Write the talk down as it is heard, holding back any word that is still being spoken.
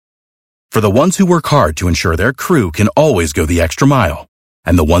For the ones who work hard to ensure their crew can always go the extra mile,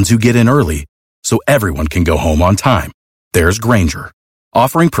 and the ones who get in early so everyone can go home on time, there's Grainger,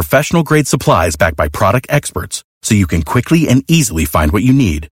 offering professional-grade supplies backed by product experts so you can quickly and easily find what you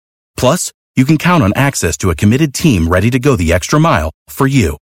need. Plus, you can count on access to a committed team ready to go the extra mile for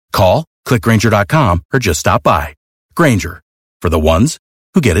you. Call, click Grainger.com, or just stop by. Grainger, for the ones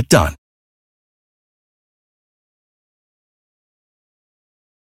who get it done.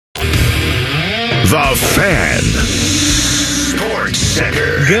 The Fan. Sports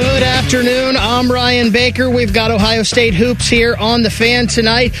Center. Good afternoon. I'm Ryan Baker. We've got Ohio State hoops here on The Fan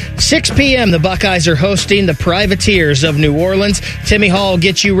tonight. 6 p.m. the Buckeyes are hosting the Privateers of New Orleans. Timmy Hall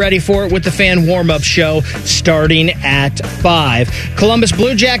gets you ready for it with the Fan warm-up show starting at 5. Columbus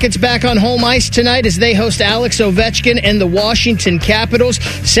Blue Jackets back on home ice tonight as they host Alex Ovechkin and the Washington Capitals.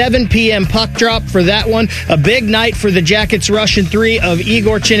 7 p.m. puck drop for that one. A big night for the Jackets' Russian three of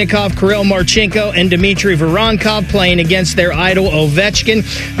Igor Chinnikov, Kirill Marchenko, and Dmitry Voronkov playing against their idol Ovechkin.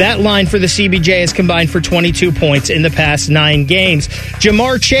 That line for the CBJ has combined for 22 points in the past 9 games.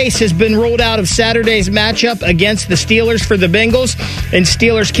 Jamar Chase has been ruled out of Saturday's matchup against the Steelers for the Bengals, and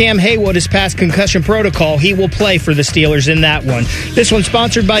Steelers' Cam Haywood has passed concussion protocol. He will play for the Steelers in that one. This one's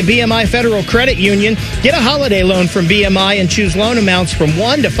sponsored by BMI Federal Credit Union. Get a holiday loan from BMI and choose loan amounts from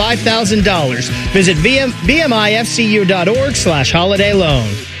 $1,000 to $5,000. Visit bmifcu.org/holiday loan.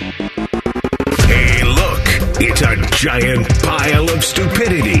 Hey, look, it's a giant pile of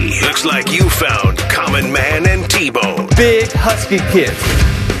stupidity. Looks like you found Common Man and T-Bone. Big husky kids.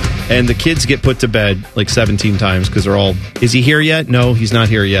 And the kids get put to bed like 17 times because they're all, is he here yet? No, he's not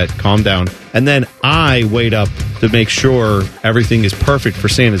here yet. Calm down. And then I wait up to make sure everything is perfect for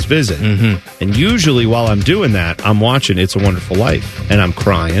Santa's visit. Mm-hmm. And usually while I'm doing that, I'm watching It's a Wonderful Life. And I'm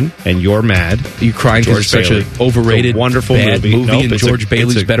crying, and you're mad. You crying because it's such an overrated, wonderful movie Nope, and George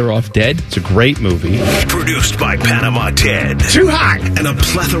Bailey's better off dead? It's a great movie. Produced by Panama Ted. Too hot! And a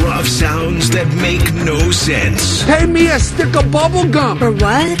plethora of sounds that make no sense. Pay me a stick of bubble gum. For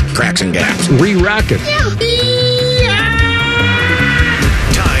what? Cracks and gaps. Re-rack it.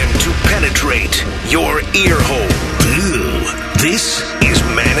 Time to penetrate your ear hole. Ew. This is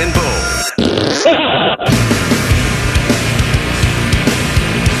Man and Bone.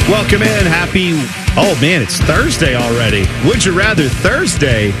 Welcome in. Happy... Oh, man, it's Thursday already. Would you rather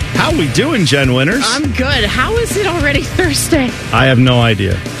Thursday? How we doing, Jen Winters? I'm good. How is it already Thursday? I have no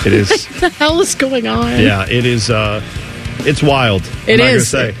idea. It is... What the hell is going on? Yeah, it is... it's wild. It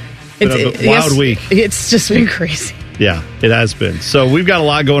is. It's a wild week. It's just been crazy. Yeah, it has been. So we've got a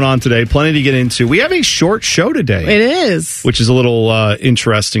lot going on today, plenty to get into. We have a short show today. It is. Which is a little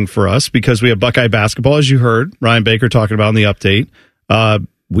interesting for us because we have Buckeye basketball, as you heard Ryan Baker talking about in the update.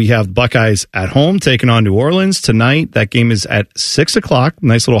 We have Buckeyes at home taking on New Orleans tonight. That game is at 6 o'clock.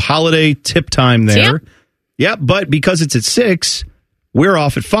 Nice little holiday tip time there. Yeah, but because it's at 6, we're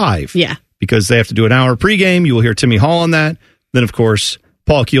off at 5. Yeah. Because they have to do an hour pregame. You will hear Timmy Hall on that. Then, of course,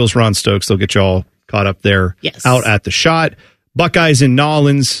 Paul Keels, Ron Stokes. They'll get you all caught up there. Yes. Out at the shot. Buckeyes in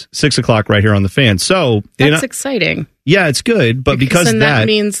Nolens, 6 o'clock right here on the Fan. So that's exciting. Yeah, it's good, but because that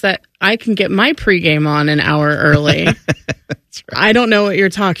means that I can get my pregame on an hour early. Right. I don't know what you're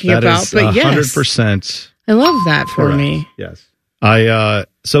talking about, but 100%. I love that for me. Yes.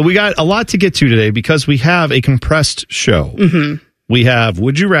 So we got a lot to get to today because we have a compressed show. Mm-hmm. We have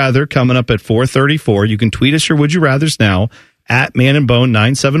Would You Rather coming up at 4:34. You can tweet us your Would You Rathers now at Man and Bone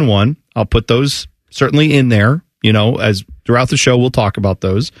 971. I'll put those certainly in there. You know, as throughout the show, we'll talk about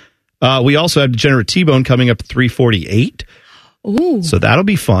those. We also have Degenerate T-Bone coming up at 3:48. Ooh. So that'll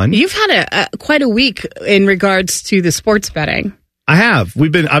be fun. You've had quite a week in regards to the sports betting. I have.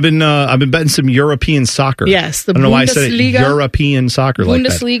 I've been betting some European soccer. Yes, the I don't know why I Bundesliga, said it, European soccer like that.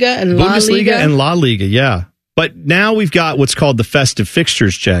 Bundesliga and La Liga. Bundesliga and La Liga, yeah. But now we've got what's called the festive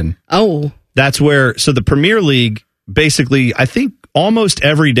fixtures, Jen. Oh. That's where, so the Premier League, basically, I think almost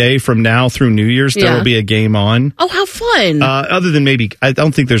every day from now through New Year's, there will be a game on. Oh, how fun. Other than maybe, I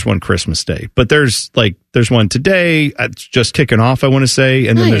don't think there's one Christmas Day, but there's one today. It's just kicking off, I want to say.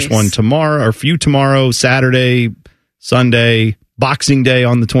 And then there's one tomorrow, or a few tomorrow, Saturday, Sunday, Boxing Day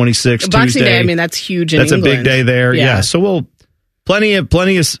on the 26th, Boxing Tuesday. Day, I mean, that's huge in That's England. a big day there. Yeah. So we'll, plenty of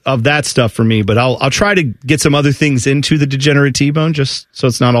that stuff for me, but I'll try to get some other things into the Degenerate T-Bone just so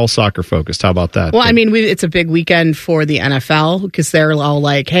it's not all soccer focused. How about that? Well, I mean, it's a big weekend for the NFL because they're all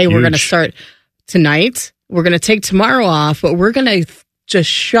like, hey, we're going to start tonight. We're going to take tomorrow off, but we're going to just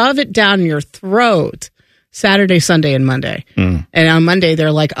shove it down your throat Saturday, Sunday, and Monday. And on Monday,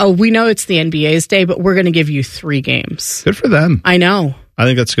 they're like, oh, we know it's the NBA's day, but we're going to give you 3 games. Good for them. I know. I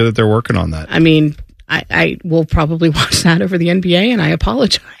think that's good that they're working on that. I mean, I will probably watch that over the NBA, and I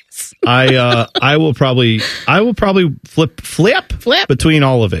apologize. I will probably flip between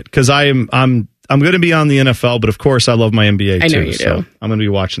all of it because I'm going to be on the NFL, but of course I love my NBA too. You do. So I'm going to be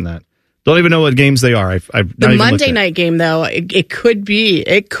watching that. Don't even know what games they are. The Monday night game, though, it could be.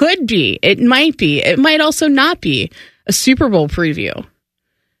 It might be. It might also not be a Super Bowl preview.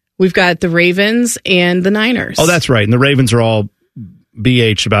 We've got the Ravens and the Niners. Oh, that's right. And the Ravens are all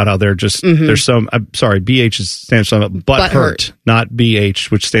BH about how they're just, there's some, I'm sorry, BH stands for butt hurt, not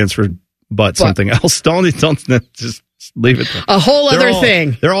BH, which stands for butt something else. Don't just leave it there. A whole other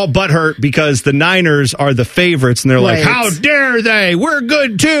thing. They're all butthurt because the Niners are the favorites, and they're like, how dare they? We're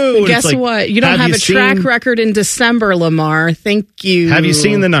good, too. And guess what? You don't have a track record in December, Lamar. Thank you. Have you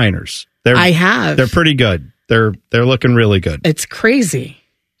seen the Niners? I have. They're pretty good. They're looking really good. It's crazy.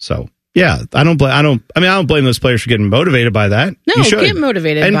 So, yeah, I don't blame those players for getting motivated by that. No, you should get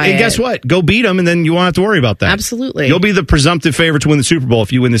motivated by it. And guess what? Go beat them, and then you won't have to worry about that. Absolutely. You'll be the presumptive favorite to win the Super Bowl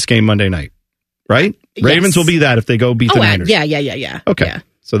if you win this game Monday night. Right? Yes. Ravens will be that if they go beat the Niners. Yeah. Okay. Yeah.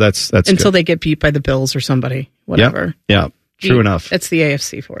 So that's until good. they get beat by the Bills or somebody. Whatever. Yeah. True enough. It's the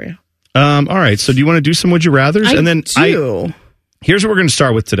AFC for you. All right. So do you want to do some Would You Rathers? Here's what we're going to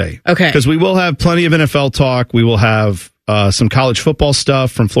start with today. Okay. Because we will have plenty of NFL talk. We will have some college football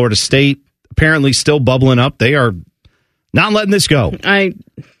stuff from Florida State. Apparently still bubbling up. They are not letting this go.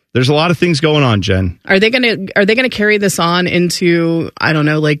 There's a lot of things going on, Jen. Are they gonna carry this on into, I don't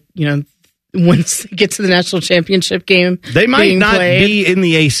know, once they get to the national championship game? They might not be in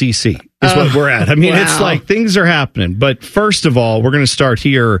the ACC is what we're at. I mean, It's like things are happening. But first of all, we're going to start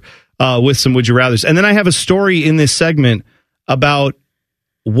here with some Would You Rathers. And then I have a story in this segment about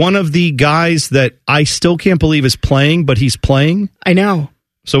one of the guys that I still can't believe is playing, but he's playing. I know.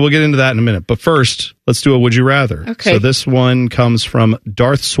 So we'll get into that in a minute. But first, let's do a Would You Rather. Okay. So this one comes from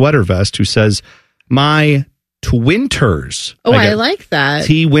Darth Sweatervest, who says, my Twinters. Oh, I like that.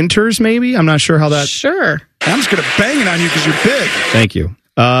 T-Winters, maybe? I'm not sure how that... Sure. I'm just going to bang it on you because you're big. Thank you.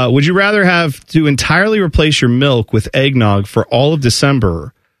 Would you rather have to entirely replace your milk with eggnog for all of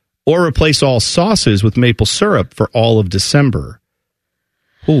December or replace all sauces with maple syrup for all of December?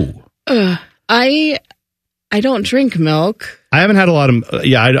 Ooh. I don't drink milk. I haven't had a lot of...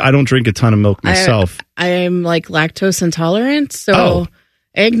 I don't drink a ton of milk myself. I am lactose intolerant, so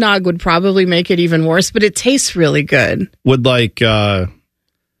eggnog would probably make it even worse, but it tastes really good. Would you...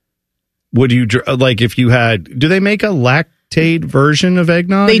 if you had... Do they make a lactate version of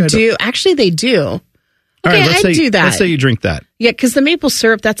eggnog? They do. Actually, they do. Okay, all right, I do that. Let's say you drink that. Yeah, because the maple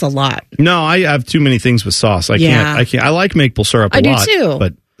syrup, that's a lot. No, I have too many things with sauce. I can't. I like maple syrup a lot. I do too.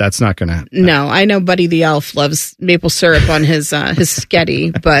 But that's not going to happen. No, I know Buddy the Elf loves maple syrup on his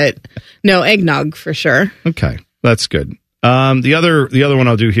sketty, but no, eggnog for sure. Okay, that's good. The other one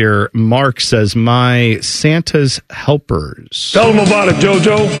I'll do here, Mark says, my Santa's helpers. Tell them about it,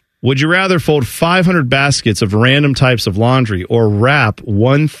 JoJo. Would you rather fold 500 baskets of random types of laundry or wrap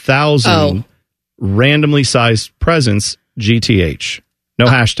 1,000 randomly sized presents, GTH? No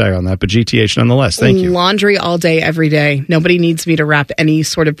hashtag on that, but GTH nonetheless. Thank you. Laundry all day, every day. Nobody needs me to wrap any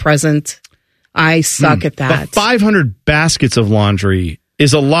sort of present. I suck at that. But 500 baskets of laundry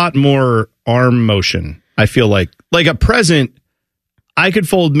is a lot more arm motion, I feel like. Like a present, I could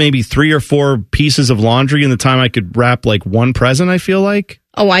fold maybe 3 or 4 pieces of laundry in the time I could wrap like one present, I feel like.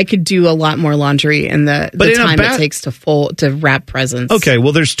 Oh, I could do a lot more laundry in the time it takes to wrap presents. Okay,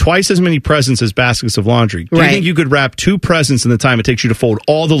 well, there's twice as many presents as baskets of laundry. Do you think you could wrap 2 presents in the time it takes you to fold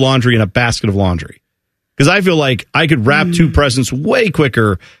all the laundry in a basket of laundry? Because I feel like I could wrap 2 presents way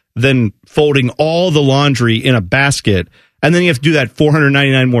quicker than folding all the laundry in a basket, and then you have to do that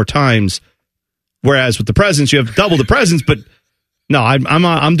 499 more times. Whereas with the presents, you have double the presents, but no,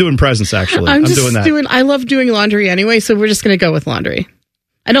 I'm doing presents actually. I'm doing that. I love doing laundry anyway, so we're just going to go with laundry.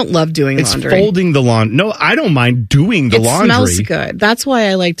 I don't love doing laundry. It's folding the laundry. No, I don't mind doing the laundry. It smells good. That's why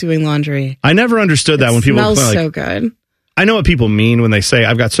I like doing laundry. I never understood that when people smells so good. I know what people mean when they say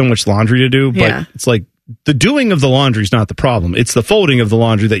I've got so much laundry to do, but it's like the doing of the laundry is not the problem. It's the folding of the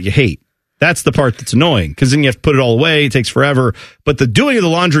laundry that you hate. That's the part that's annoying because then you have to put it all away. It takes forever. But the doing of the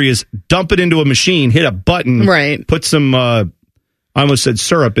laundry is dump it into a machine, hit a button, put some, I almost said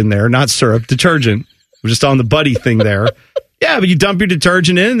syrup in there, not syrup, detergent. We're just on the buddy thing there. Yeah, but you dump your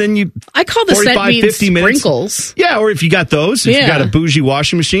detergent in, and then I call the scent beads sprinkles. Yeah, or if you got those, if you got a bougie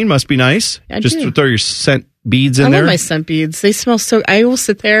washing machine, must be nice. Just throw your scent beads in there. I love my scent beads. They smell so. I will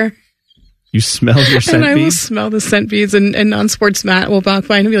sit there. You smell your scent beads? And I will smell the scent beads, and non-sports Matt will walk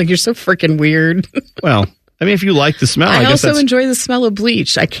by and be like, "You're so freaking weird." Well, I mean, if you like the smell, I guess also enjoy the smell of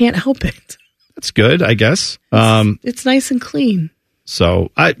bleach. I can't help it. That's good, I guess. It's nice and clean. So,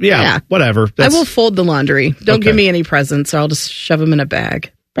 whatever. I will fold the laundry. Don't give me any presents, or I'll just shove them in a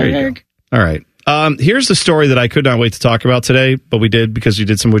bag. All right. Here's the story that I could not wait to talk about today, but we did because you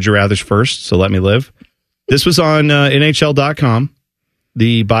did some Would You Rathers first, so let me live. This was on NHL.com.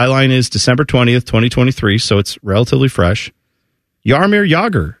 The byline is December 20th, 2023, so it's relatively fresh. Jaromir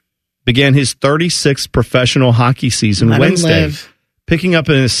Jagir began his 36th professional hockey season Wednesday, picking up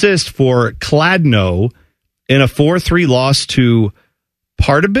an assist for Kladno in a 4-3 loss to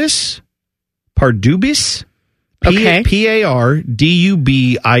Pardubis. Okay. Pardubice.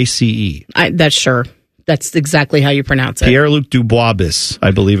 That's sure. That's exactly how you pronounce it. Pierre-Luc Dubois,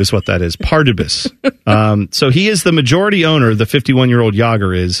 I believe is what that is. Pardubis. So he is the majority owner, the 51-year-old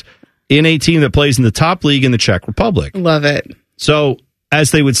Jagir is, in a team that plays in the top league in the Czech Republic. Love it. So,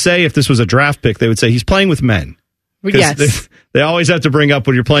 as they would say, if this was a draft pick, they would say he's playing with men. Yes. They always have to bring up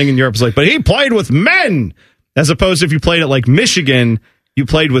when you're playing in Europe. It's like, but he played with men! As opposed to if you played at like Michigan, you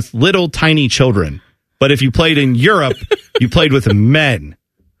played with little tiny children. But if you played in Europe, you played with men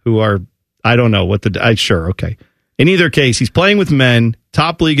who are, I don't know what sure, okay. In either case, he's playing with men,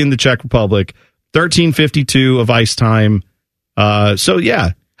 top league in the Czech Republic, 13:52 of ice time. So,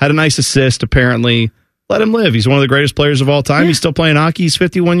 yeah, had a nice assist, apparently. Let him live. He's one of the greatest players of all time. Yeah. He's still playing hockey. He's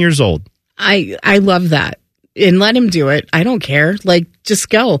 51 years old. I love that. And let him do it. I don't care. Like, just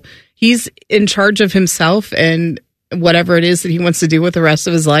go. He's in charge of himself and whatever it is that he wants to do with the rest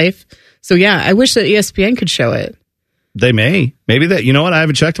of his life. So, yeah, I wish that ESPN could show it. They may. Maybe that, you know what? I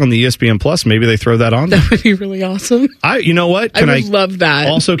haven't checked on the ESPN Plus. Maybe they throw that on there. That would be really awesome. You know what? I would love that.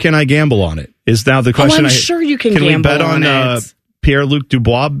 Also, can I gamble on it? Is now the question. I'm sure you can gamble we bet on it. Pierre-Luc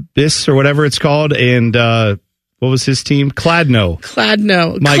Dubois or whatever it's called? And what was his team? Kladno.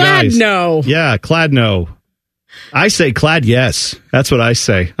 My guys. Yeah, Kladno. I say Clad yes. That's what I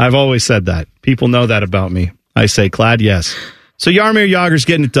say. I've always said that. People know that about me. I say Clad yes. So Jaromir Jagir's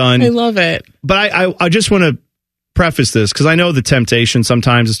getting it done. I love it. But I just want to preface this because I know the temptation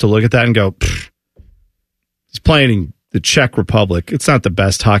sometimes is to look at that and go, he's playing in the Czech Republic. It's not the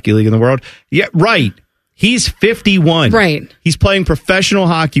best hockey league in the world. Yeah, right. He's 51. Right. He's playing professional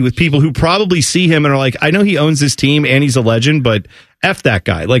hockey with people who probably see him and are like, I know he owns this team and he's a legend, but F that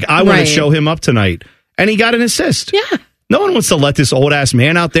guy. Like, I want to show him up tonight. And he got an assist. Yeah. No one wants to let this old-ass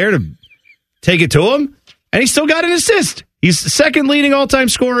man out there to take it to him. And he still got an assist. He's the second leading all-time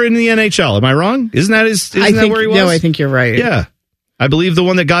scorer in the NHL. Am I wrong? Isn't that where he was? No, I think you're right. Yeah. I believe the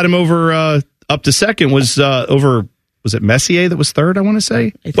one that got him over up to second was over, was it Messier that was third, I want to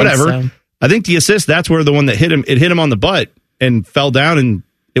say? Whatever. So. I think the assist, that's where the one that hit him on the butt and fell down and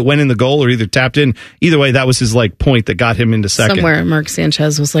it went in the goal or either tapped in. Either way, that was his like point that got him into second. Somewhere Mark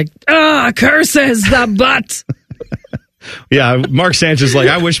Sanchez was like, curses the butt. Yeah, Mark Sanchez like,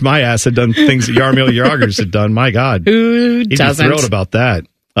 I wish my ass had done things that Jaromir Jagir's had done. My God. Who doesn't? He'd be thrilled about that.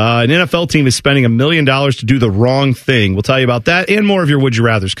 An NFL team is spending $1 million to do the wrong thing. We'll tell you about that and more of your Would You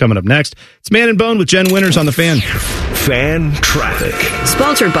Rathers coming up next. It's Man and Bone with Jen Winters on the Fan. Fan Traffic.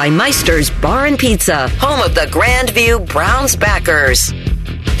 Sponsored by Meister's Bar and Pizza, home of the Grandview Browns backers.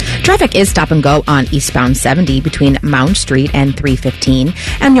 Traffic is stop and go on eastbound 70 between Mound Street and 315,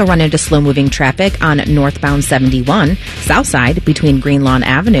 and you'll run into slow-moving traffic on northbound 71, south side between Greenlawn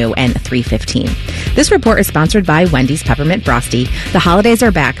Avenue and 315. This report is sponsored by Wendy's Peppermint Frosty. The holidays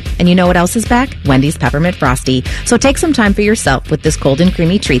are back, and you know what else is back? Wendy's Peppermint Frosty. So take some time for yourself with this cold and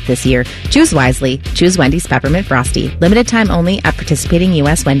creamy treat this year. Choose wisely. Choose Wendy's Peppermint Frosty. Limited time only at participating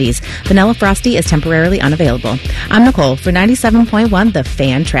U.S. Wendy's. Vanilla Frosty is temporarily unavailable. I'm Nicole for 97.1 The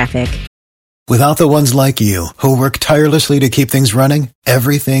Fan Traffic. Without the ones like you, who work tirelessly to keep things running,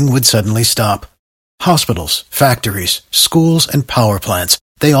 everything would suddenly stop. Hospitals, factories, schools, and power plants,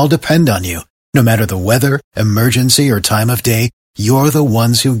 they all depend on you. No matter the weather, emergency, or time of day, you're the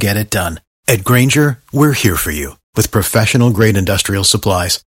ones who get it done. At Grainger, we're here for you with professional-grade industrial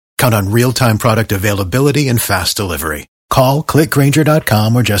supplies. Count on real-time product availability and fast delivery. Call, click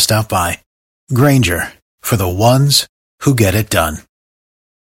Grainger.com, or just stop by. Grainger, for the ones who get it done.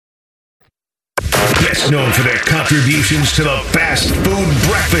 Best known for their contributions to the fast food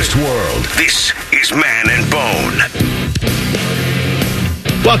breakfast world. This is Man and Bone.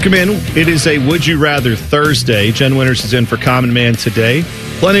 Welcome in. It is a Would You Rather Thursday. Jen Winters is in for Common Man today.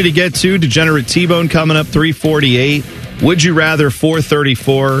 Plenty to get to. Degenerate T-Bone coming up 3:48. Would You Rather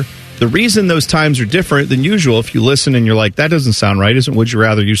 4:34. The reason those times are different than usual, if you listen and you're like, that doesn't sound right, isn't Would You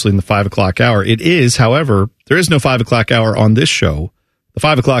Rather usually in the 5 o'clock hour? It is, however, there is no 5 o'clock hour on this show. The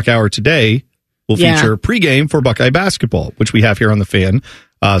 5 o'clock hour today will feature pregame for Buckeye basketball, which we have here on the Fan.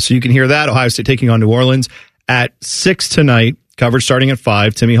 So you can hear that. Ohio State taking on New Orleans at 6 tonight. Coverage starting at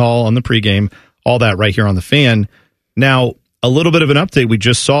 5. Timmy Hall on the pregame. All that right here on the Fan. Now, a little bit of an update we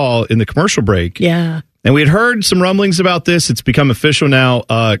just saw in the commercial break. Yeah. And we had heard some rumblings about this. It's become official now.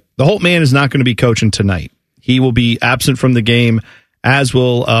 The Holtman is not going to be coaching tonight. He will be absent from the game, as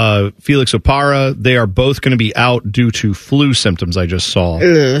will Felix Opara. They are both going to be out due to flu symptoms, I just saw.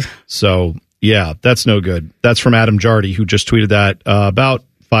 Ugh. So, yeah, that's no good. That's from Adam Jardy, who just tweeted that about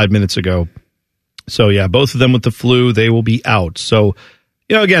 5 minutes ago. So, yeah, both of them with the flu, they will be out. So,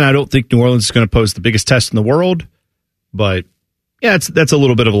 again, I don't think New Orleans is going to pose the biggest test in the world, but yeah, that's a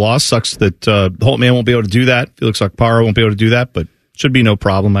little bit of a loss. Sucks that Holtman won't be able to do that. Felix Opara won't be able to do that, but should be no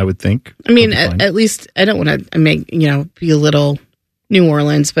problem, I would think. I mean, at least I don't want to make be a little New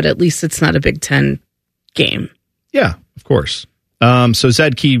Orleans, but at least it's not a Big Ten game. Yeah, of course. So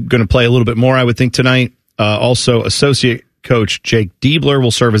Zed Key going to play a little bit more, I would think, tonight. Also, associate coach Jake Diebler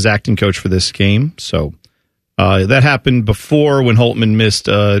will serve as acting coach for this game. So that happened before when Holtman missed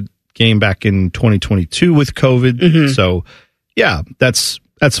a game back in 2022 with COVID. Mm-hmm. So. Yeah, that's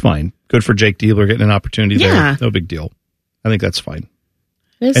fine. Good for Jake Diebler getting an opportunity there. No big deal. I think that's fine.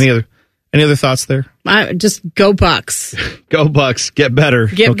 Any other thoughts there? Just go Bucks. Go Bucks. Get better.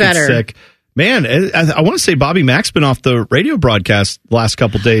 Don't better. Get sick. Man, I want to say Bobby Mack's been off the radio broadcast the last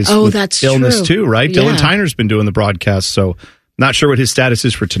couple days. Oh, that's illness true. too, right? Yeah. Dylan Tyner's been doing the broadcast, so not sure what his status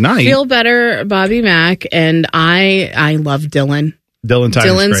is for tonight. Feel better, Bobby Mack, and I love Dylan.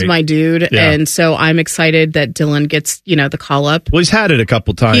 Dylan's great. My dude, yeah. And so I'm excited that Dylan gets, the call up. Well, he's had it a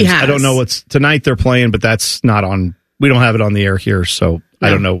couple times. He has. I don't know what's tonight they're playing, but that's not on. We don't have it on the air here, so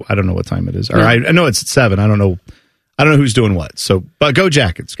no. I don't know what time it is. No. Or I know it's at 7. I don't know who's doing what. So, but go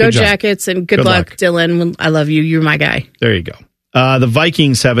Jackets. Go Jackets, and good luck, Dylan. I love you. You're my guy. There you go. The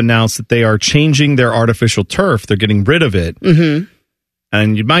Vikings have announced that they are changing their artificial turf. They're getting rid of it. Mm-hmm.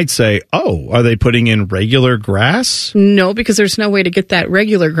 And you might say, are they putting in regular grass? No, because there's no way to get that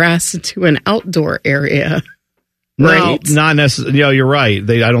regular grass into an outdoor area. No, not necessarily. You're right.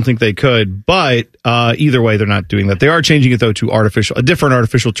 I don't think they could. But either way, they're not doing that. They are changing it, though, to a different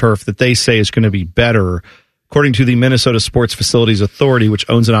artificial turf that they say is going to be better, according to the Minnesota Sports Facilities Authority, which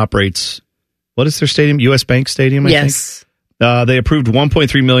owns and operates, what is their stadium? U.S. Bank Stadium, I think? They approved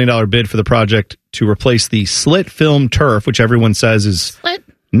 $1.3 million bid for the project to replace the slit film turf, which everyone says is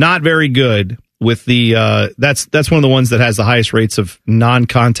not very good. With the that's one of the ones that has the highest rates of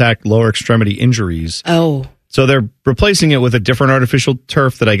non-contact lower extremity injuries. Oh, so they're replacing it with a different artificial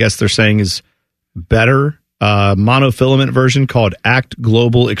turf that I guess they're saying is better, monofilament version called Act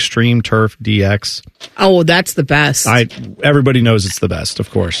Global Extreme Turf DX. Oh, that's the best. Everybody knows it's the best, of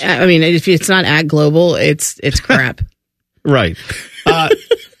course. I mean, if it's not Act Global, it's crap. Right.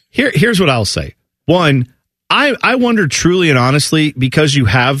 Here's what I'll say. One, I wonder truly and honestly, because you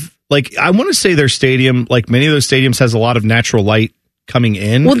have, I want to say their stadium, like many of those stadiums, has a lot of natural light coming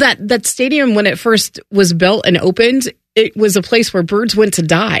in. Well, that stadium, when it first was built and opened, it was a place where birds went to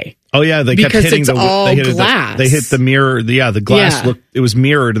die. Oh, yeah. They kept hitting all glass. They hit the mirror. The glass looked, it was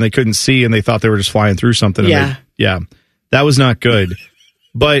mirrored and they couldn't see and they thought they were just flying through something. And that was not good.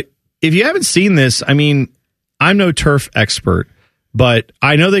 But if you haven't seen this, I mean, I'm no turf expert, but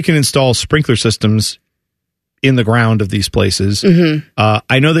I know they can install sprinkler systems in the ground of these places. Mm-hmm.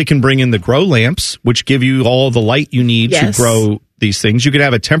 I know they can bring in the grow lamps, which give you all the light you need to grow these things. You could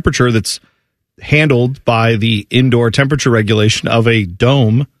have a temperature that's handled by the indoor temperature regulation of a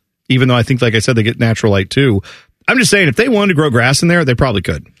dome, even though I think, like I said, they get natural light too. I'm just saying, if they wanted to grow grass in there, they probably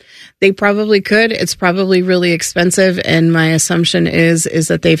could. They probably could. It's probably really expensive, and my assumption is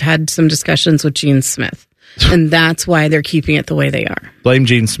that they've had some discussions with Gene Smith. And that's why they're keeping it the way they are. Blame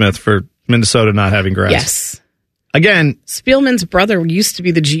Gene Smith for Minnesota not having grass. Yes. Again, Spielman's brother used to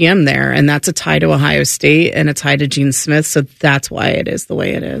be the GM there, and that's a tie to Ohio State and a tie to Gene Smith, so that's why it is the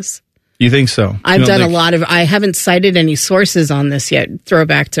way it is. You think so? I haven't cited any sources on this yet,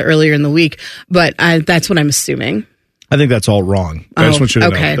 throwback to earlier in the week, but that's what I'm assuming. I think that's all wrong. I just want you to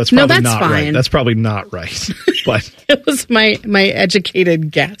know. That's probably that's not fine. Right. That's probably not right. But it was my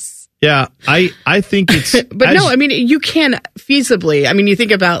educated guess. Yeah, I think it's... But no, I mean, you can feasibly... I mean, you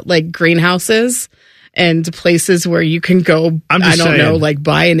think about, greenhouses and places where you can go,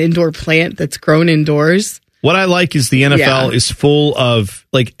 buy an indoor plant that's grown indoors. What I like is the NFL is full of,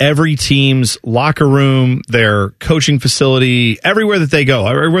 every team's locker room, their coaching facility, everywhere that they go,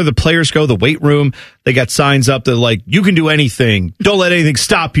 everywhere the players go, the weight room, they got signs up that, you can do anything. Don't let anything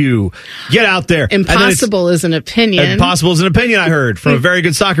stop you. Get out there. Impossible is an opinion. Impossible is an opinion, I heard, from a very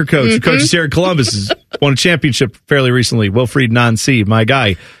good soccer coach who coaches here at Columbus, has won a championship fairly recently, Wilfried Nancy, my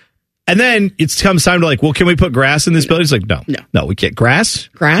guy. And then it comes time to can we put grass in this building? It's no, we can't. Grass?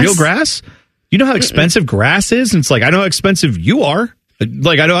 Real grass? You know how expensive grass is? And it's I know how expensive you are. I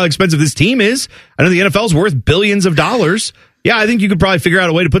know how expensive this team is. I know the NFL's worth billions of dollars. Yeah, I think you could probably figure out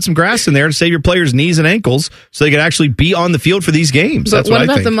a way to put some grass in there to save your players' knees and ankles so they could actually be on the field for these games. But That's what I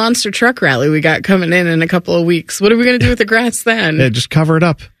about think. the monster truck rally we got coming in a couple of weeks? What are we going to do with the grass then? Yeah, just cover it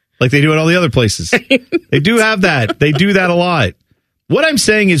up like they do at all the other places. They do have that. They do that a lot. What I'm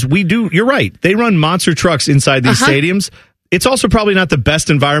saying is you're right. They run monster trucks inside these stadiums. It's also probably not the best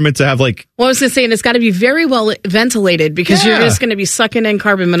environment to have Well, I was going to say, and it's got to be very well ventilated because you're just going to be sucking in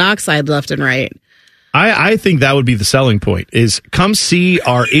carbon monoxide left and right. I think that would be the selling point is come see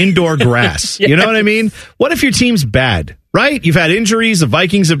our indoor grass. Yes. You know what I mean? What if your team's bad, right? You've had injuries. The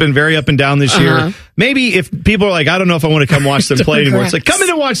Vikings have been very up and down this year. Maybe if people are like, I don't know if I want to come watch them play anymore. It's like, come in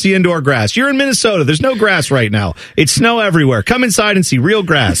and watch the indoor grass. You're in Minnesota. There's no grass right now. It's snow everywhere. Come inside and see real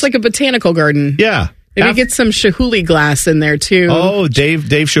grass. It's like a botanical garden. Yeah. Maybe get some Chihuly glass in there too. Oh, Dave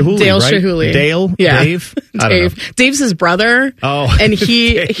Chihuly, Dale right? Chihuly. Dale? Yeah. Dave? I don't know. Dave's his brother. Oh. And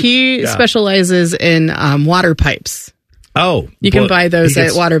he specializes in water pipes. Oh. You can buy those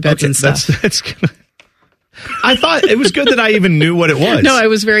at waterbeds and stuff. That's gonna, I thought it was good that I even knew what it was. No, I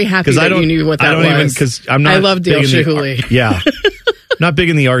was very happy that you knew what that was. Because I'm not. I love Dale Chihuly. Yeah. Not big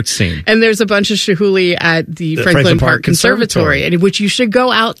in the arts scene. And there's a bunch of Chihuly at the Franklin Park Conservatory, and which you should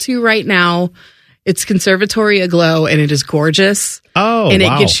go out to right now. It's Conservatory Aglow, and it is gorgeous. Oh, and it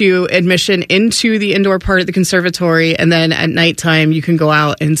gets you admission into the indoor part of the conservatory, and then at nighttime you can go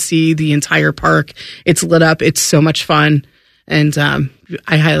out and see the entire park. It's lit up. It's so much fun, and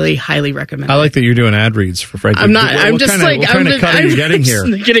I highly, highly recommend it. I like that you're doing ad reads for Franklin. I'm not. I'm just like, what kind of cut are you getting here?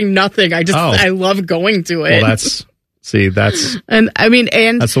 Getting nothing. I love going to it. Well, that's and I mean,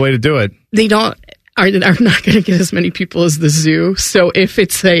 and that's the way to do it. They are not going to get as many people as the zoo. So if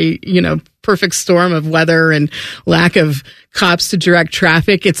it's a perfect storm of weather and lack of cops to direct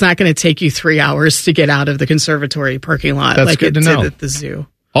traffic, it's not going to take you 3 hours to get out of the conservatory parking lot. That's good to know. At the zoo.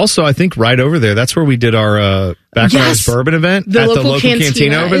 Also, I think right over there, that's where we did our Backwoods Bourbon event at the local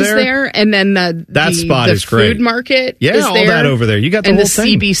cantina over there. Is there. And then that spot is great. Food market is all there. That over there. You got the whole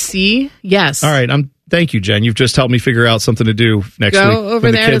thing. And the CBC, yes. All right, thank you, Jen. You've just helped me figure out something to do next week. Go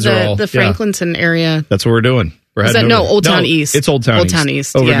over there to the Franklinton area. That's what we're doing. Old Town East? It's Old Town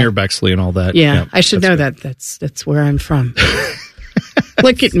East. Over near Bexley and all that. Yeah, I should know that. That's where I'm from.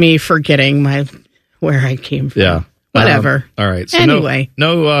 Look at me forgetting where I came from. Yeah. Whatever. All right. So anyway.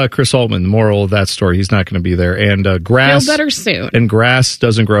 No Chris Altman, the moral of that story. He's not going to be there. And grass. Feel better soon. And grass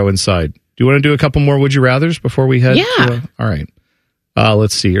doesn't grow inside. Do you want to do a couple more Would You Rathers before we head? Yeah. All right.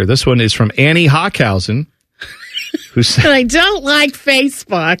 Let's see here. This one is from Annie Hockhausen. Who said, I don't like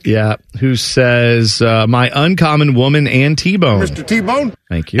Facebook. Yeah. Who says, my uncommon woman and T-Bone. Mr. T-Bone.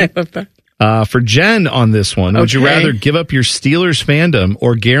 Thank you. For Jen on this one, would you rather give up your Steelers fandom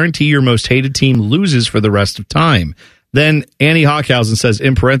or guarantee your most hated team loses for the rest of time? Then Annie Hockhausen says,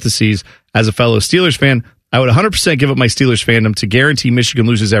 in parentheses, as a fellow Steelers fan, I would 100% give up my Steelers fandom to guarantee Michigan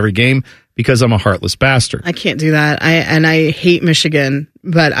loses every game because I'm a heartless bastard. I can't do that. I hate Michigan,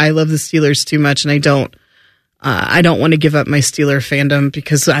 but I love the Steelers too much, and I don't want to give up my Steeler fandom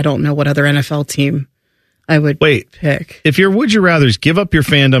because I don't know what other NFL team I would pick. If your would you rathers give up your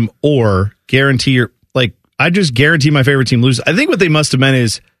fandom or guarantee I just guarantee my favorite team loses. I think what they must have meant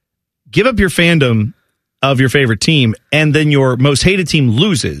is give up your fandom of your favorite team and then your most hated team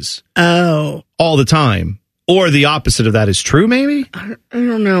loses. Oh. All the time. Or the opposite of that is true, maybe? I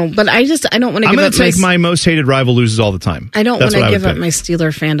don't know. But I don't want to give up. I'm going to take my most hated rival loses all the time. I don't want to give up my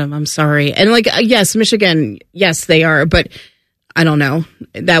Steeler fandom. I'm sorry. And yes, Michigan, yes, they are. But I don't know.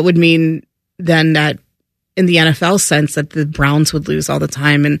 That would mean then that in the NFL sense that the Browns would lose all the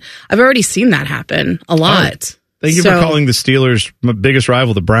time. And I've already seen that happen a lot. Thank you for calling the Steelers' biggest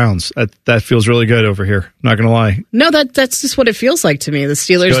rival the Browns. That feels really good over here. I'm not going to lie. No, that's just what it feels like to me. The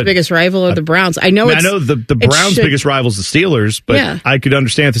Steelers' biggest rival are the Browns. I know the Browns' biggest rival is the Steelers, but I could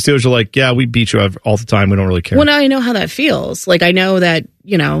understand if the Steelers are like, yeah, we beat you all the time. We don't really care. Well, now I know how that feels. I know that,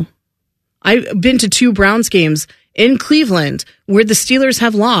 I've been to 2 Browns games in Cleveland where the Steelers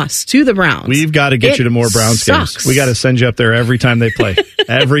have lost to the Browns. We've got to get you to more Browns games. We got to send you up there every time they play.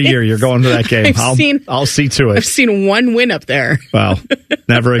 Every year you're going to that game. I'll see to it. I've seen 1 win up there. Well,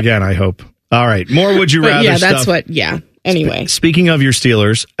 never again, I hope. All right. More would you rather stuff. Anyway. Speaking of your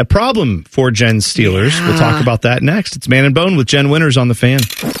Steelers, a problem for Jen's Steelers. Yeah. We'll talk about that next. It's Man and Bone with Jen Winters on the Fan.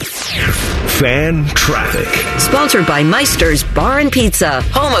 Fan Traffic. Sponsored by Meister's Bar and Pizza,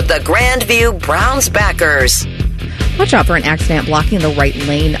 home of the Grandview Browns backers. Watch out for an accident blocking the right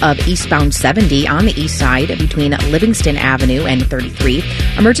lane of eastbound 70 on the east side between Livingston Avenue and 33.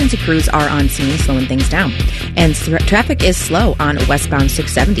 Emergency crews are on scene slowing things down. And traffic is slow on westbound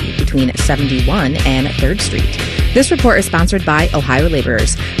 670 between 71 and 3rd Street. This report is sponsored by Ohio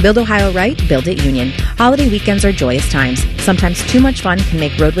Laborers. Build Ohio right, build it Union. Holiday weekends are joyous times. Sometimes too much fun can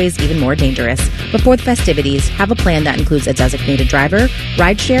make roadways even more dangerous. Before the festivities, have a plan that includes a designated driver,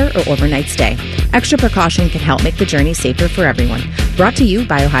 rideshare, or overnight stay. Extra precaution can help make the journey safer for everyone. Brought to you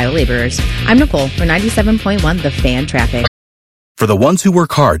by Ohio Laborers. I'm Nicole for 97.1 The Fan Traffic. For the ones who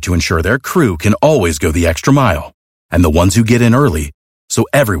work hard to ensure their crew can always go the extra mile, and the ones who get in early so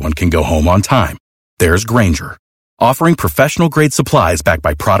everyone can go home on time, there's Grainger, offering professional-grade supplies backed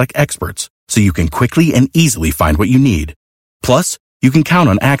by product experts so you can quickly and easily find what you need. Plus, you can count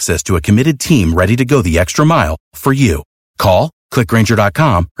on access to a committed team ready to go the extra mile for you. Call, click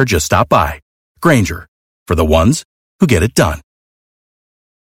Grainger.com, or just stop by. Grainger, for the ones who get it done.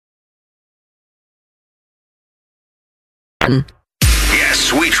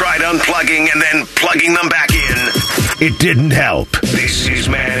 Yes, we tried unplugging and then plugging them back in. It didn't help. This is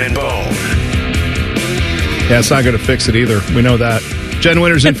Man and Bone. Yeah, it's not going to fix it either. We know that. Jen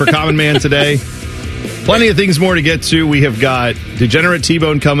Winter's in for Common Man today. Plenty of things more to get to. We have got Degenerate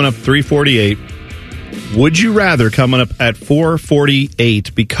T-Bone coming up 3:48. Would you rather coming up at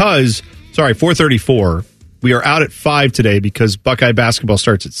 4:48 because, 4:34. We are out at 5 today because Buckeye basketball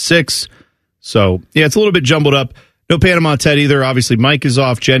starts at 6. So, yeah, it's a little bit jumbled up. No Panama Ted either. Obviously, Mike is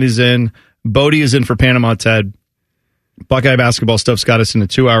off. Jen is in. Bodie is in for Panama Ted. Buckeye basketball stuff's got us in a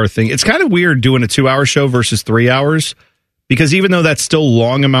 2-hour thing. It's kind of weird doing a 2-hour show versus 3 hours because even though that's still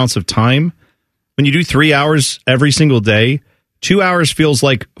long amounts of time, when you do 3 hours every single day, 2 hours feels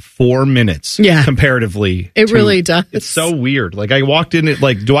like 4 minutes comparatively. It really does. It's so weird. Like I walked in,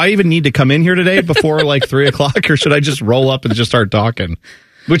 do I even need to come in here today before 3 o'clock or should I just roll up and just start talking?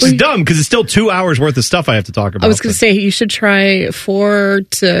 Which is dumb because it's still 2 hours worth of stuff I have to talk about. I was going to say you should try 4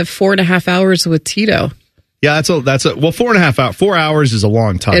 to 4.5 hours with Tito. Yeah, that's 4.5 hours. 4 hours is a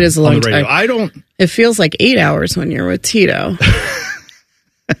long time. It is a long time. It feels like 8 hours when you're with Tito.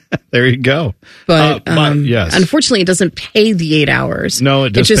 There you go. But yes, unfortunately, it doesn't pay the 8 hours. No,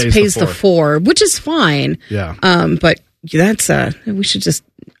 it just pays the 4, which is fine. Yeah. But that's I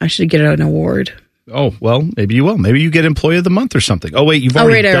should get an award. Oh well, maybe you will. Maybe you get Employee of the Month or something. Oh wait, I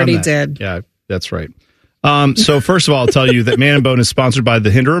already did. Yeah, that's right. So first of all, I'll tell you that Man and Bone is sponsored by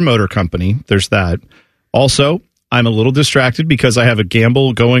the Hinderer Motor Company. There's that. Also, I'm a little distracted because I have a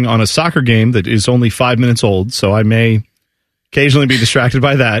gamble going on a soccer game that is only 5 minutes old, so I may occasionally be distracted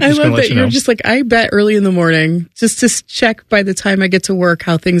by that. I love that you're just like, I bet early in the morning just to check by the time I get to work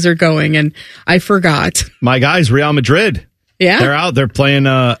how things are going, and I forgot. My guys, Real Madrid. Yeah. They're out. They're playing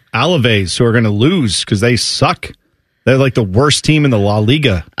Alaves, who are going to lose because they suck. They're like the worst team in the La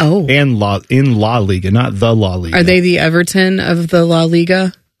Liga. Oh. And in La Liga, not the La Liga. Are they the Everton of the La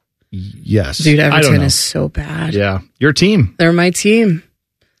Liga? Yes. Dude, Everton is so bad. Yeah. Your team. They're my team.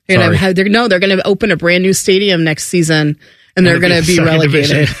 They're going to open a brand new stadium next season, and they're going to be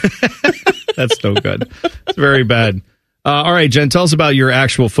relegated. That's no good. It's very bad. All right, Jen, tell us about your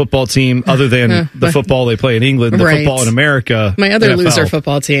actual football team other than the football they play in England, the football in America. My other NFL. loser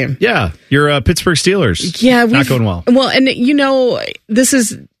football team. Yeah, your Pittsburgh Steelers. Yeah. Not going well. Well, and this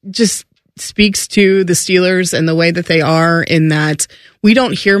is just speaks to the Steelers and the way that they are in that we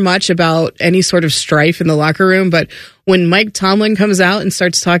don't hear much about any sort of strife in the locker room. But when Mike Tomlin comes out and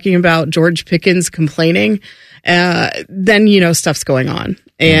starts talking about George Pickens complaining, then, stuff's going on.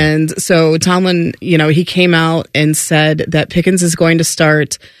 And so Tomlin, he came out and said that Pickens is going to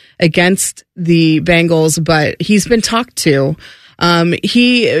start against the Bengals, but he's been talked to.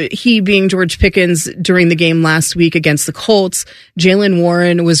 He being George Pickens during the game last week against the Colts, Jaylen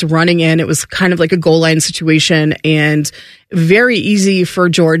Warren was running in. It was kind of like a goal line situation and very easy for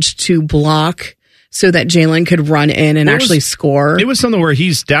George to block so that Jaylen could run in and actually score. It was something where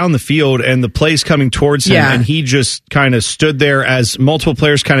he's down the field and the play's coming towards him and he just kind of stood there as multiple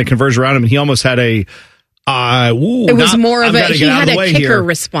players kind of converged around him and he almost had a it was more of he had a kicker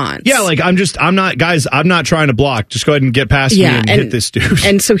response. Yeah, like I'm not trying to block. Just go ahead and get past me and hit this dude.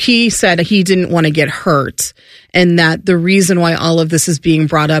 And so he said he didn't want to get hurt and that the reason why all of this is being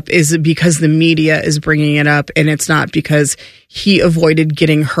brought up is because the media is bringing it up and it's not because he avoided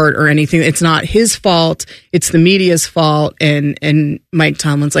getting hurt or anything. It's not his fault. It's the media's fault. And Mike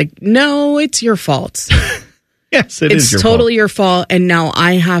Tomlin's like, no, it's your fault. Yes, it's totally your fault. And now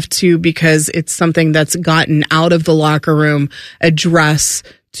I have to, because it's something that's gotten out of the locker room, address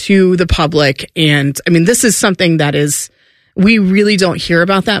to the public. And I mean, this is something that we really don't hear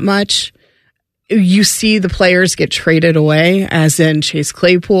about that much. you see the players get traded away, as in Chase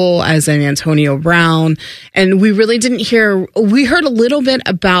Claypool, as in Antonio Brown. And we really didn't we heard a little bit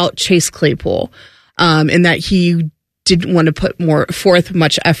about Chase Claypool, in that he didn't want to put forth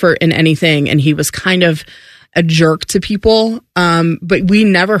much effort in anything. And he was kind of a jerk to people. But we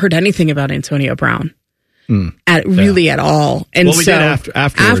never heard anything about Antonio Brown. At all. And we did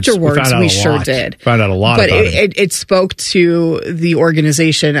afterwards we sure did. Found out a lot but about it. It spoke to the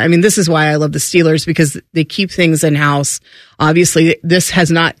organization. I mean, this is why I love the Steelers, because they keep things in-house. Obviously, this has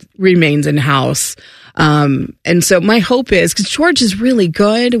not remained in-house. And so my hope is, because George is really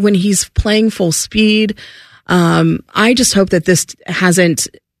good when he's playing full speed, I just hope that this hasn't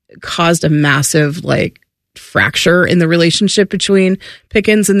caused a massive, fracture in the relationship between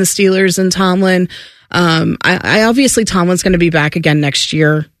Pickens and the Steelers and Tomlin. I obviously Tomlin's going to be back again next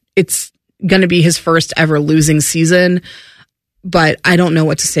year. It's going to be his first ever losing season, but I don't know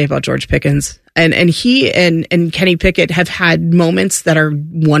what to say about George Pickens. And he and Kenny Pickett have had moments that are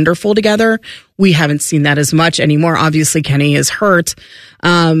wonderful together. We haven't seen that as much anymore. Obviously Kenny is hurt.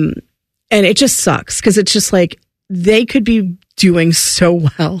 And it just sucks, because it's just they could be doing so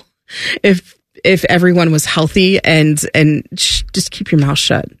well if everyone was healthy and just keep your mouth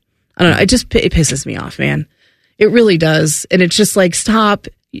shut. I don't know. It pisses me off, man. It really does. And it's just stop.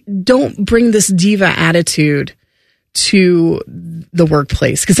 Don't bring this diva attitude to the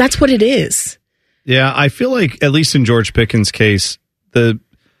workplace, because that's what it is. Yeah, I feel like, at least in George Pickens' case, the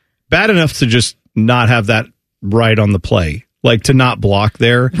bad enough to just not have that right on the play, to not block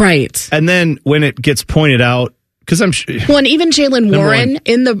there. Right. And then when it gets pointed out, because I'm sure. Well, and even Jalen Warren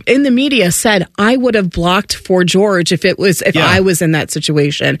in the media said, I would have blocked for George if I was in that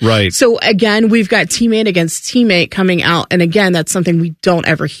situation. Right. So again, we've got teammate against teammate coming out, and again, that's something we don't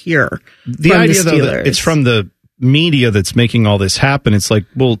ever hear. The idea, though, that it's from the media that's making all this happen. It's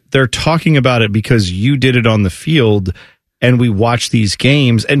they're talking about it because you did it on the field, and we watch these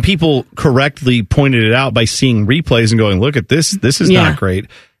games, and people correctly pointed it out by seeing replays and going, look at this. This is not great.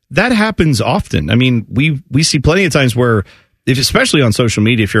 That happens often. I mean, we see plenty of times where, especially on social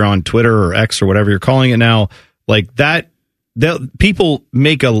media, if you're on Twitter or X or whatever you're calling it now, people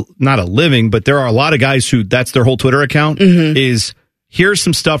make not a living, but there are a lot of guys who that's their whole Twitter account is, here's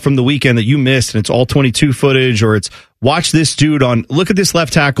some stuff from the weekend that you missed, and it's all 22 footage, or it's watch this dude look at this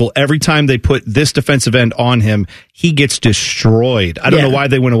left tackle. Every time they put this defensive end on him, he gets destroyed. I don't know why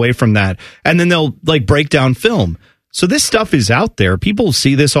they went away from that. And then they'll break down film. So this stuff is out there. People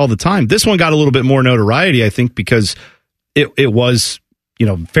see this all the time. This one got a little bit more notoriety, I think, because it was,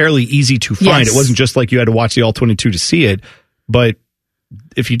 fairly easy to find. Yes. It wasn't just you had to watch the all 22 to see it. But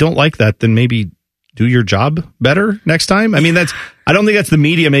if you don't like that, then maybe do your job better next time. I mean, I don't think that's the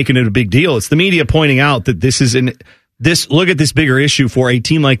media making it a big deal. It's the media pointing out that look at this bigger issue for a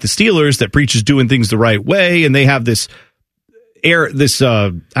team like the Steelers that preaches doing things the right way, and they have this air, I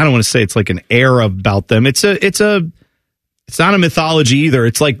don't want to say it's an air about them. It's not a mythology either.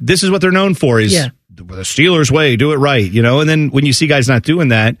 It's this is what they're known for, is the Steelers way, do it right, And then when you see guys not doing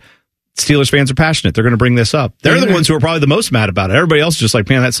that, Steelers fans are passionate. They're going to bring this up. They're the ones who are probably the most mad about it. Everybody else is just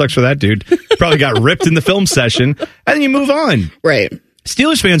man, that sucks for that dude. Probably got ripped in the film session, and then you move on. Right.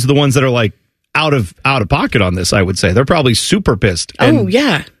 Steelers fans are the ones that are out of pocket on this, I would say. They're probably super pissed. Oh,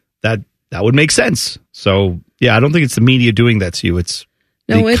 yeah. That would make sense. So, yeah, I don't think it's the media doing that to you. It's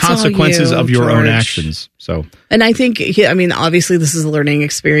the consequences of your own actions. So, and I think, obviously this is a learning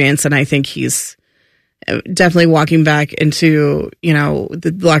experience, and I think he's definitely walking back into,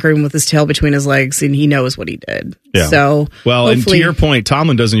 the locker room with his tail between his legs, and he knows what he did. Yeah. So, and to your point,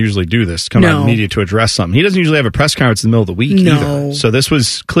 Tomlin doesn't usually do this, come out in the media to address something. He doesn't usually have a press conference in the middle of the week either. So this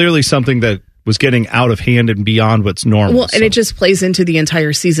was clearly something that was getting out of hand and beyond what's normal. Well, and it just plays into the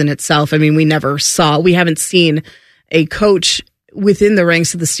entire season itself. I mean, we haven't seen a coach within the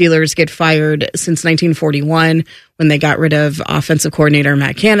ranks of the Steelers get fired since 1941, when they got rid of offensive coordinator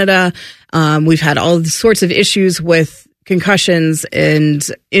Matt Canada. We've had all sorts of issues with concussions and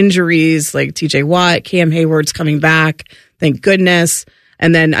injuries, like TJ Watt, Cam Hayward's coming back, thank goodness.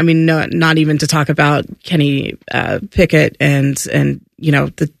 And then, not even to talk about Kenny Pickett and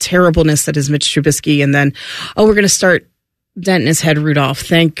the terribleness that is Mitch Trubisky. And then, we're going to start dent in his head, Rudolph.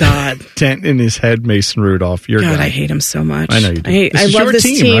 Thank God. Dent in his head, Mason Rudolph. Your God, guy. I hate him so much. I know you do. I love this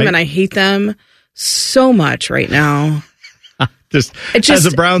team, right? And I hate them so much right now. Just as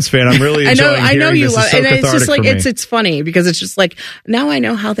a Browns fan, I'm really enjoying I know you this. love, so and it's just for me. it's funny because it's just now I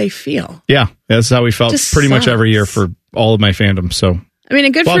know how they feel. Yeah, that's how we felt pretty much every year for all of my fandom. So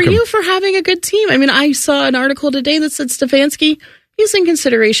and good for you for having a good team. I saw an article today that said Stefanski, he's in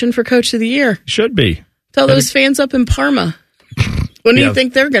consideration for Coach of the Year. Should be. Tell those fans up in Parma. What do you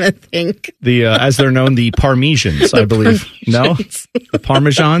think they're going to think? The as they're known, the Parmesians, I believe. No? The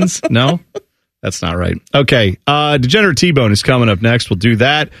Parmesans? No? That's not right. Okay. Degenerate T-Bone is coming up next. We'll do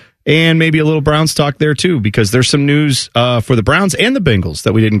that. And maybe a little Browns talk there, too, because there's some news for the Browns and the Bengals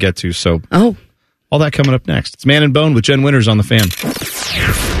that we didn't get to. So, all that coming up next. It's Man and Bone with Jen Winters on the Fan.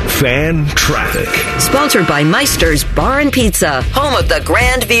 Fan Traffic. Sponsored by Meister's Bar and Pizza, home of the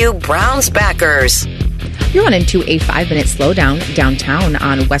Grandview Browns backers. You're on into a 5-minute slowdown downtown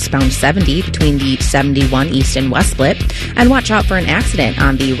on westbound 70 between the 71 East and West Split. And watch out for an accident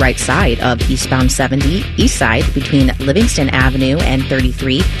on the right side of eastbound 70 East side between Livingston Avenue and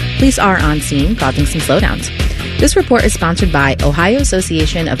 33. Police are on scene causing some slowdowns. This report is sponsored by Ohio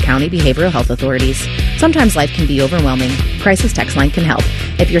Association of County Behavioral Health Authorities. Sometimes life can be overwhelming. Crisis Text Line can help.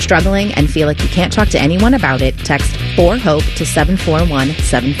 If you're struggling and feel like you can't talk to anyone about it, text 4HOPE to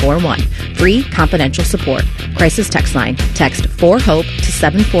 741-741. Free confidential support. Crisis Text Line. Text 4HOPE to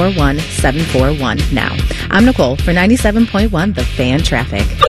 741-741 now. I'm Nicole for 97.1 The Fan Traffic.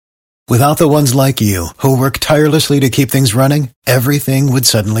 Without the ones like you, who work tirelessly to keep things running, everything would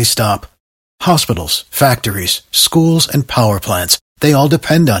suddenly stop. Hospitals, factories, schools, and power plants, they all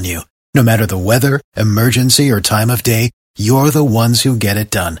depend on you. No matter the weather, emergency, or time of day, you're the ones who get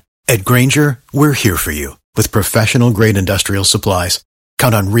it done. At Grainger, we're here for you with professional-grade industrial supplies.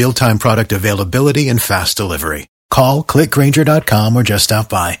 Count on real-time product availability and fast delivery. Call, click Grainger.com, or just stop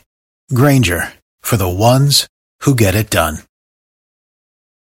by. Grainger, for the ones who get it done.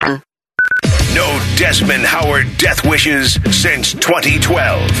 No Desmond Howard death wishes since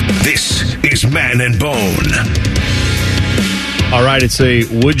 2012. This is Man and Bone. All right, it's a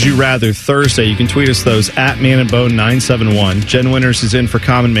Would You Rather Thursday. You can tweet us those at Man and Bone 971. Jen Winters is in for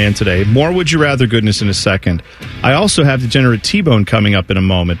Common Man today. More Would You Rather goodness in a second. I also have Degenerate T-Bone coming up in a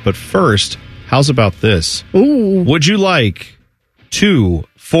moment. But first, how's about this? Ooh. Would you like 2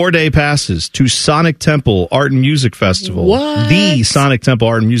 4-day passes to Sonic Temple Art and Music Festival? What? The Sonic Temple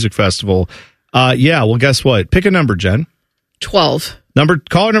Art and Music Festival. Yeah, well, guess what? Pick a number, Jen. 12.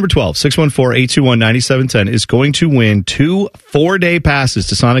 Caller number 12, 614-821-9710 is going to win 2 4-day passes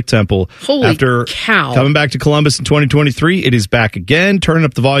to Sonic Temple. Holy after cow. Coming back to Columbus in 2023. It is back again, turning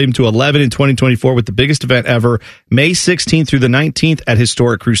up the volume to 11 in 2024 with the biggest event ever, May 16th through the 19th at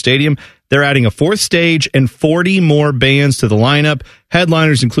historic Crew Stadium. They're adding a 4th stage and 40 more bands to the lineup.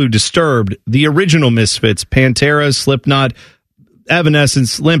 Headliners include Disturbed, the original Misfits, Pantera, Slipknot,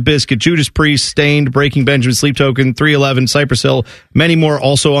 Evanescence, Limp Bizkit, Judas Priest, Stained, Breaking Benjamin, Sleep Token, 311, Cypress Hill, many more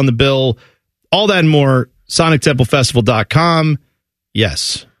also on the bill. All that and more, SonicTempleFestival.com.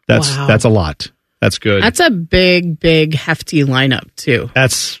 Yes, that's a lot. That's good. That's a big, big, hefty lineup, too.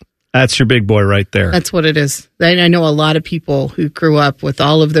 That's your big boy right there. That's what it is. I know a lot of people who grew up with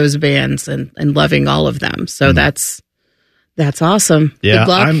all of those bands and loving all of them. So that's awesome. Yeah,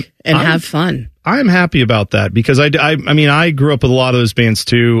 good luck and have fun. I'm happy about that because I mean, I grew up with a lot of those bands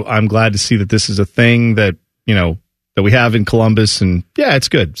too. I'm glad to see that this is a thing that, that we have in Columbus, and yeah, it's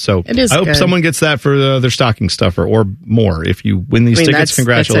good. So it is I hope someone gets that for their stocking stuffer or more. If you win these tickets,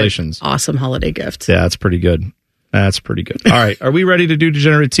 congratulations. That's an awesome holiday gift. Yeah, that's pretty good. That's pretty good. All right. Are we ready to do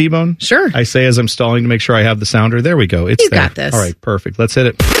Degenerate T-Bone? Sure. I say as I'm stalling to make sure I have the sounder. There we go. It's you there. got this. All right. Perfect. Let's hit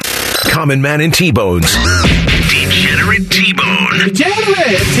it. Common Man and T-Bones. Degenerate T-Bone.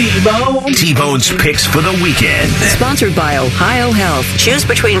 Degenerate T-Bone. T-Bone's picks for the weekend. Sponsored by Ohio Health. Choose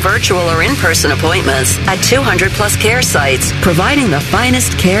between virtual or in-person appointments at 200-plus care sites, providing the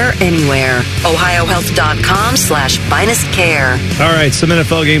finest care anywhere. OhioHealth.com/finest care. All right, some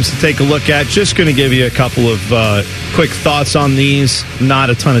NFL games to take a look at. Just going to give you a couple of quick thoughts on these.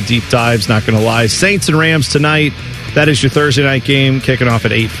 Not a ton of deep dives, not going to lie. Saints and Rams tonight. That is your Thursday night game, kicking off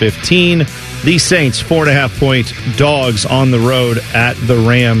at 8:15. The Saints, 4.5-point dogs on the road at the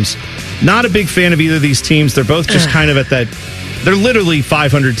Rams. Not a big fan of either of these teams. They're both just kind of at that. They're literally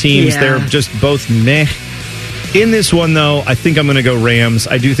 500 teams. Yeah. They're just both meh. In this one, though, I think I'm going to go Rams.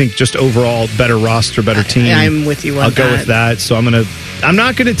 I do think just overall better roster, better team. I'm with you on I'll go with that. So I'm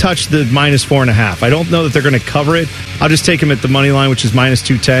not going to touch the -4.5. I don't know that they're going to cover it. I'll just take them at the money line, which is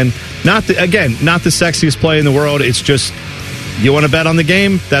 -210. Not the sexiest play in the world. It's just you want to bet on the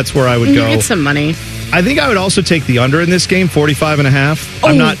game. That's where I would go. Get some money. I think I would also take the under in this game, 45.5.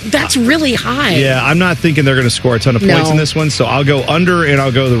 Oh, that's really high. Yeah, I'm not thinking they're going to score a ton of points in this one, so I'll go under and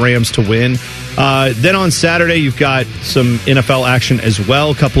I'll go the Rams to win. Then on Saturday, you've got some NFL action as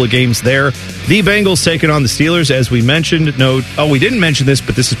well, a couple of games there. The Bengals taking on the Steelers, as we mentioned. We didn't mention this,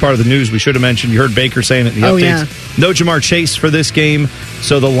 but this is part of the news we should have mentioned. You heard Baker saying it in the updates. Yeah. No Jamar Chase for this game.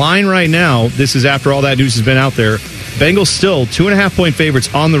 So the line right now, this is after all that news has been out there, Bengals still 2.5-point favorites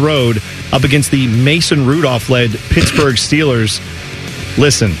on the road up against the Mason Rudolph-led Pittsburgh Steelers.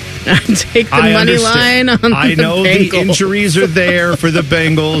 Listen. Take the money line on the Bengals. I know the injuries are there for the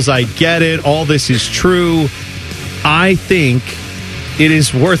Bengals. I get it. All this is true. I think it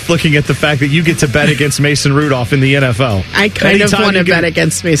is worth looking at the fact that you get to bet against Mason Rudolph in the NFL. I kind of want to bet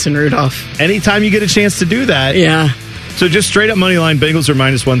against Mason Rudolph. Anytime you get a chance to do that. Yeah. So just straight up money line, Bengals are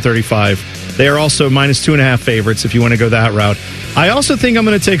minus 135. They are also minus 2.5 favorites if you want to go that route. I also think I'm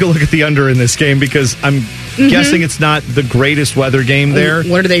going to take a look at the under in this game because I'm guessing it's not the greatest weather game there.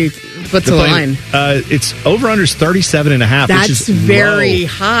 What are they? What's the line? It's over-unders 37.5. That's which is very low.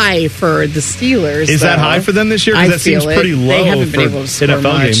 high for the Steelers. Is that high for them this year? Because that seems pretty low they haven't for been able to score NFL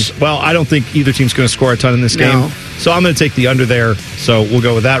much. games. Well, I don't think either team's going to score a ton in this game. So I'm going to take the under there. So we'll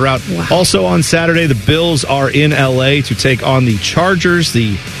go with that route. Wow. Also on Saturday, the Bills are in L.A. to take on the Chargers.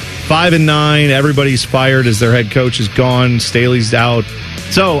 The 5-9. Everybody's fired as their head coach is gone. Staley's out.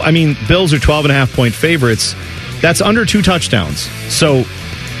 So, I mean, Bills are 12.5-point favorites. That's under 2 touchdowns. So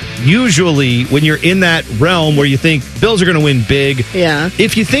usually when you're in that realm where you think Bills are going to win big,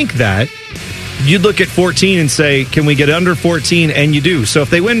 if you think that, you'd look at 14 and say, can we get under 14? And you do. So if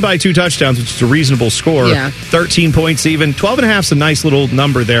they win by 2 touchdowns, which is a reasonable score, 13 points even, 12.5 is a nice little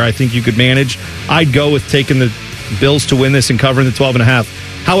number there I think you could manage. I'd go with taking the Bills to win this and covering the 12.5.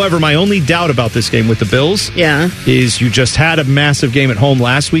 However, my only doubt about this game with the Bills is you just had a massive game at home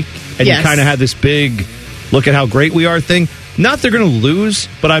last week, and you kind of had this big look at how great we are thing. Not they're going to lose,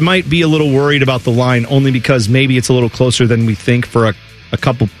 but I might be a little worried about the line only because maybe it's a little closer than we think for a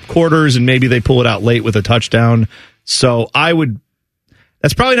couple quarters, and maybe they pull it out late with a touchdown. So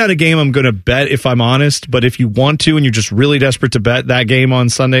that's probably not a game I'm going to bet if I'm honest, but if you want to and you're just really desperate to bet that game on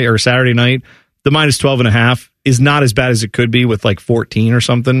Sunday or Saturday night, the minus 12.5 is not as bad as it could be with like 14 or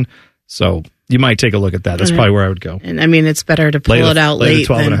something. So you might take a look at that. That's probably where I would go. And I mean, it's better to pull it out late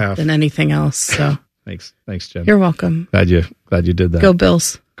than anything else. So thanks, Jen. You're welcome. Glad you did that. Go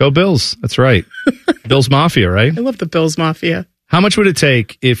Bills. Go Bills. That's right. Bills Mafia, right? I love the Bills Mafia. How much would it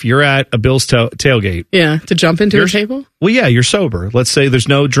take if you're at a Bills tailgate? Yeah, to jump into a table? Well, yeah, you're sober. Let's say there's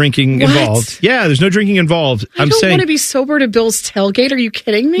no drinking involved. Yeah, there's no drinking involved. I don't want to be sober at a Bills tailgate. Are you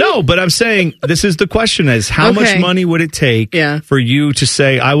kidding me? No, but I'm saying this is the question is how much money would it take for you to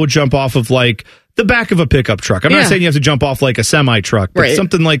say, I will jump off of like the back of a pickup truck? I'm not saying you have to jump off like a semi-truck, but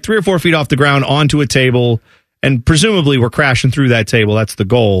something like 3 or 4 feet off the ground onto a table, and presumably we're crashing through that table. That's the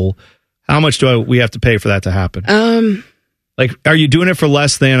goal. How much do we have to pay for that to happen? Like, are you doing it for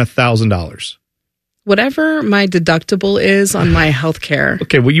less than $1,000? Whatever my deductible is on my health care.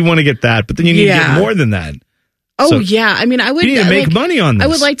 Okay, well, you want to get that, but then you need to get more than that. Oh, so yeah. I mean, I would. You need to make money on this. I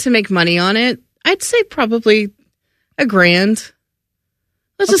would like to make money on it. I'd say probably $1,000.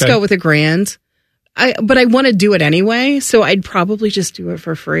 Let's just go with $1,000. But I want to do it anyway, so I'd probably just do it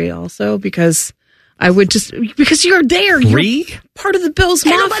for free also because you're there. Free? You're part of the Bills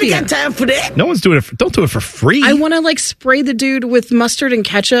Mafia. Nobody got time for that. No one's doing it. Don't do it for free. I want to like spray the dude with mustard and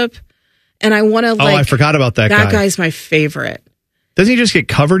ketchup, and I want to like. Oh, I forgot about that guy. That guy's my favorite. Doesn't he just get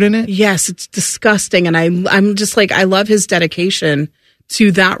covered in it? Yes, it's disgusting, and I'm just like I love his dedication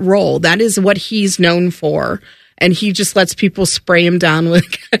to that role. That is what he's known for, and he just lets people spray him down with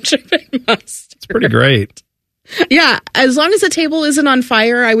ketchup and mustard. It's pretty great. Yeah, as long as the table isn't on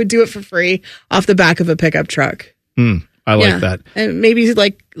fire, I would do it for free off the back of a pickup truck. I like that. And maybe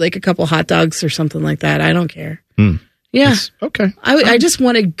like a couple hot dogs or something like that. I don't care. Yeah. Okay. I just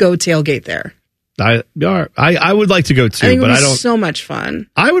want to go tailgate there. I would like to go too, but I don't. So much fun.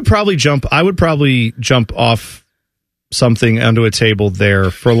 I would probably jump off something onto a table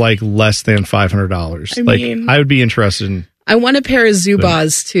there for like less than $500. I would be interested in. I want a pair of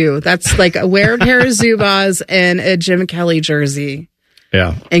Zubaz too. That's like wear a pair of Zubaz and a Jim Kelly jersey.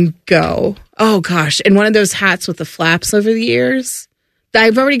 Yeah. And go. Oh gosh. And one of those hats with the flaps over the ears.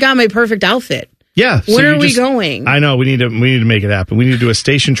 I've already got my perfect outfit. Yeah. When are we going? I know we need to make it happen. We need to do a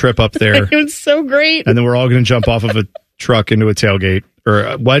station trip up there. It's so great. And then we're all going to jump off of a truck into a tailgate or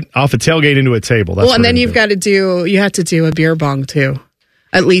off a tailgate into a table. That's and then you have to do a beer bong too.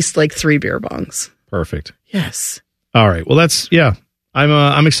 At least like 3 beer bongs. Perfect. Yes. All right. Well,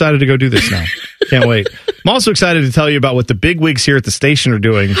 I'm excited to go do this now. Can't wait. I'm also excited to tell you about what the big wigs here at the station are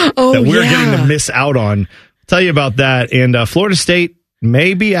doing that we're getting to miss out on. I'll tell you about that. And Florida State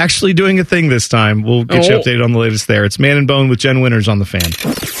may be actually doing a thing this time. We'll get you updated on the latest there. It's Man and Bone with Jen Winters on the Fan.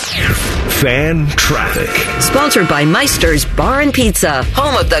 Fan traffic. Sponsored by Meister's Bar and Pizza,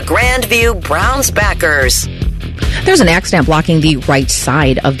 home of the Grandview Browns backers. There's an accident blocking the right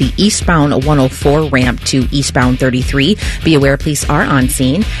side of the eastbound 104 ramp to eastbound 33. Be aware police are on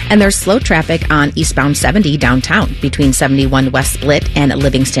scene. And there's slow traffic on eastbound 70 downtown between 71 West Split and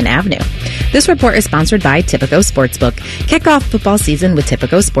Livingston Avenue. This report is sponsored by Tipico Sportsbook. Kick off football season with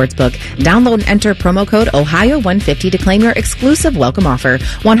Tipico Sportsbook. Download and enter promo code Ohio150 to claim your exclusive welcome offer.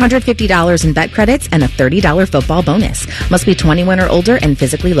 $150 in bet credits and a $30 football bonus. Must be 21 or older and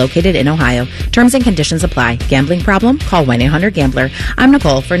physically located in Ohio. Terms and conditions apply. Gambling problem? Call 1-800-GAMBLER. I'm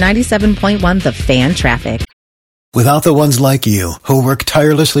Nicole for 97.1 The Fan Traffic. Without the ones like you, who work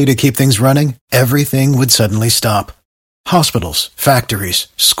tirelessly to keep things running, everything would suddenly stop. Hospitals, factories,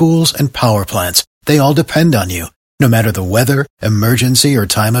 schools, and power plants, they all depend on you. No matter the weather, emergency, or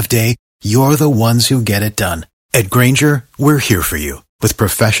time of day, you're the ones who get it done. At Grainger, we're here for you with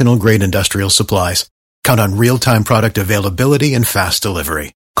professional-grade industrial supplies. Count on real-time product availability and fast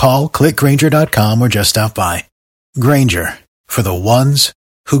delivery. Call, clickgrainger.com, or just stop by. Grainger, for the ones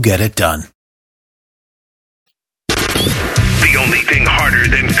who get it done. The only thing harder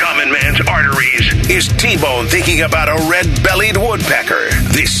than common man's arteries is T-Bone thinking about a red-bellied woodpecker.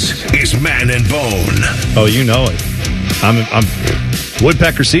 This is Man and Bone. Oh, you know it. I'm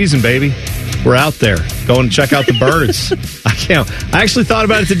woodpecker season, baby. We're out there. Going to check out the birds. I actually thought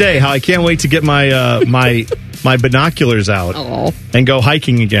about it today, how I can't wait to get my my binoculars out and go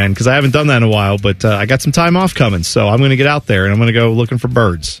hiking again, because I haven't done that in a while, but I got some time off coming, so I'm going to get out there and I'm going to go looking for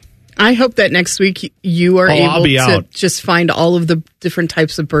birds. I hope that next week you are able to just find all of the different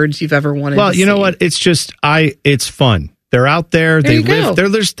types of birds you've ever wanted to see. Well, you know what? It's just, it's fun. They're out there. They live. They're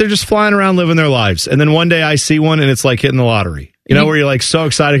just flying around living their lives. And then one day I see one and it's like hitting the lottery. You know, where you're like so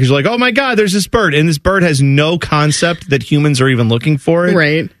excited because you're like, oh my God, there's this bird. And this bird has no concept that humans are even looking for it.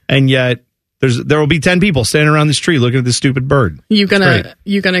 Right. And yet there will be 10 people standing around this tree looking at this stupid bird. You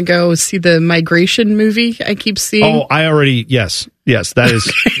gonna go see the migration movie I keep seeing? Oh, yes. That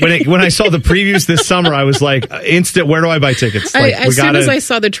is when I saw the previews this summer, I was like, instant, where do I buy tickets? Like, as soon as I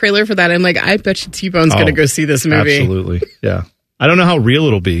saw the trailer for that, I'm like, I bet you T-Bone's gonna go see this movie. Absolutely. Yeah. I don't know how real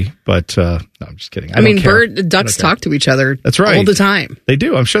it'll be, but no, I'm just kidding. I mean, ducks talk to each other. That's right. All the time. They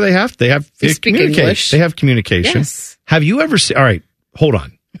do. I'm sure they have. They speak English. They have communication. Yes. Have you ever seen? All right, hold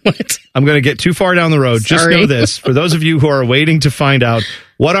on. What? I'm going to get too far down the road. Just know this. For those of you who are waiting to find out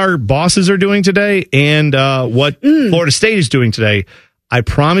what our bosses are doing today and what Florida State is doing today, I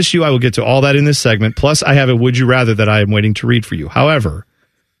promise you I will get to all that in this segment. Plus, I have a Would You Rather that I am waiting to read for you. However,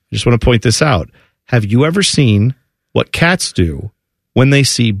 I just want to point this out. Have you ever seen what cats do when they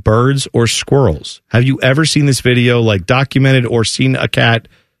see birds or squirrels? Have you ever seen this video, like documented, or seen a cat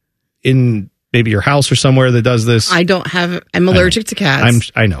in maybe your house or somewhere that does this? I'm allergic to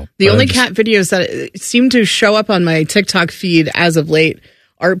cats. I know. The only cat videos that seem to show up on my TikTok feed as of late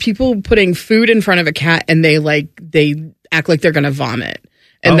are people putting food in front of a cat and they act like they're going to vomit.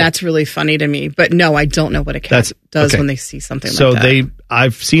 And that's really funny to me. But no, I don't know what a cat does when they see something like that.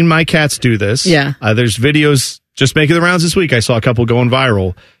 I've seen my cats do this. Yeah. There's videos just making the rounds this week. I saw a couple going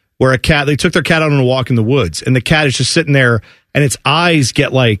viral where they took their cat out on a walk in the woods, and the cat is just sitting there and its eyes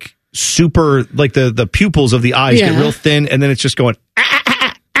get like super, like the pupils of the eyes get real thin, and then it's just going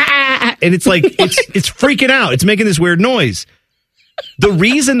and it's like it's freaking out. It's making this weird noise. The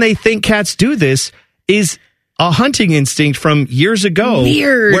reason they think cats do this is a hunting instinct from years ago.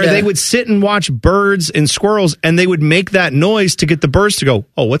 Weird. Where they would sit and watch birds and squirrels, and they would make that noise to get the birds to go,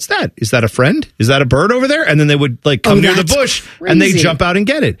 oh, what's that? Is that a friend? Is that a bird over there? And then they would like come near the bush and they jump out and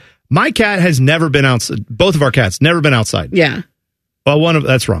get it. My cat has never been outside. Both of our cats never been outside. Yeah. Well,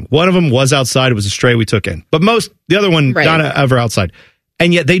 that's wrong. One of them was outside. It was a stray we took in. But the other one, not ever outside.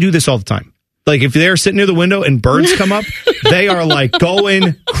 And yet they do this all the time. Like if they're sitting near the window and birds come up, they are like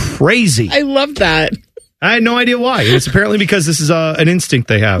going crazy. I love that. I had no idea why. It's apparently because this is an instinct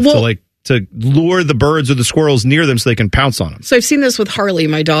they have to lure the birds or the squirrels near them so they can pounce on them. So I've seen this with Harley,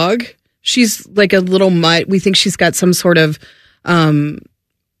 my dog. She's like a little mutt. We think she's got some sort of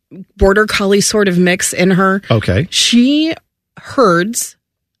border collie sort of mix in her. Okay. She herds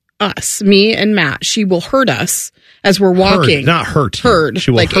us, me and Matt. She will herd us as we're walking. Herd, not hurt. Herd.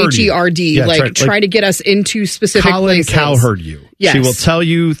 She will like herd H-E-R-D. Yeah, try to get us into specific places. Cow herd you. Yes. She will tell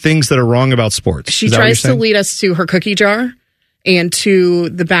you things that are wrong about sports. She tries to lead us to her cookie jar and to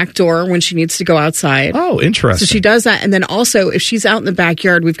the back door when she needs to go outside. Oh, interesting. So she does that. And then also, if she's out in the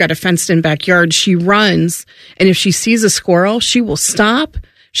backyard, we've got a fenced-in backyard, she runs. And if she sees a squirrel, she will stop.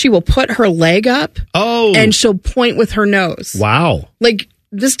 She will put her leg up. Oh. And she'll point with her nose. Wow. Like,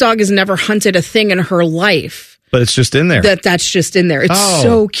 this dog has never hunted a thing in her life. But it's just in there. That's just in there. It's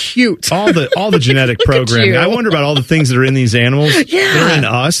so cute. All the genetic programming. I wonder about all the things that are in these animals. Yeah. They're in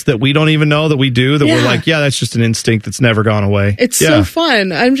us that we don't even know that we do, that we're like, that's just an instinct that's never gone away. It's so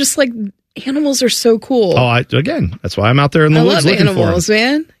fun. I'm just like, animals are so cool. Again, that's why I'm out there in the woods looking for them. I love animals,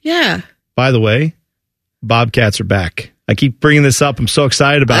 man. Yeah. By the way, bobcats are back. I keep bringing this up. I'm so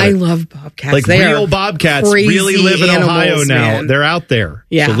excited about it. I love bobcats. Like real bobcats really live in Ohio now. Man. They're out there.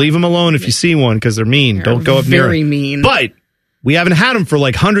 Yeah. So leave them alone if you see one because they're mean. Don't go up near them. Very mean. But we haven't had them for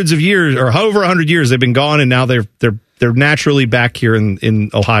like hundreds of years or over 100 years. They've been gone and now they're naturally back here in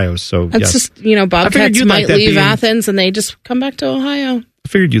Ohio. So it's just, bobcats might leave Athens and they just come back to Ohio. I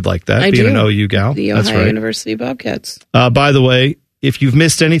figured you'd like that, being an OU gal. The That's Ohio right. University Bobcats. By the way, if you've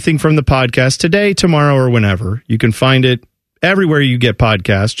missed anything from the podcast today, tomorrow, or whenever, you can find it everywhere you get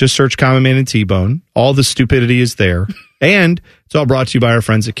podcasts. Just search Common Man and T-Bone. All the stupidity is there. And it's all brought to you by our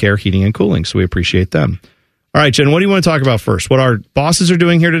friends at Care Heating and Cooling, so we appreciate them. All right, Jen, what do you want to talk about first? What our bosses are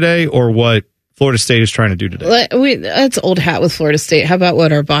doing here today or what Florida State is trying to do today? That's old hat with Florida State. How about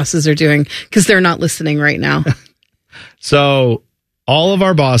what our bosses are doing? Because they're not listening right now. So all of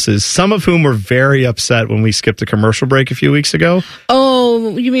our bosses, some of whom were very upset when we skipped a commercial break a few weeks ago.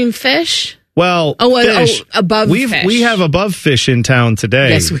 Oh, you mean fish? Well, fish. Above fish. We have above fish in town today.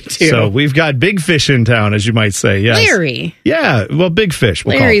 Yes, we do. So we've got big fish in town, as you might say. Yes. Larry. Yeah, well, big fish.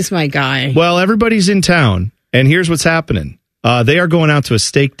 Larry's my guy. Well, everybody's in town, and here's what's happening. They are going out to a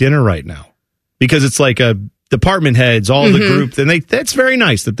steak dinner right now because it's like a department heads, all the group, and that's very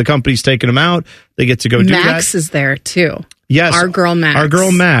nice that the company's taking them out. They get to go do that. Max is there, too. Yes. Our girl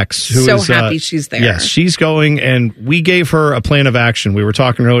Max. Who so is happy she's there. Yes, she's going, and we gave her a plan of action. We were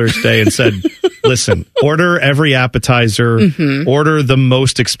talking earlier today and said, listen, order every appetizer, order the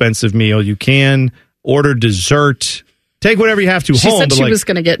most expensive meal you can, order dessert, take whatever you have to she home. Said she was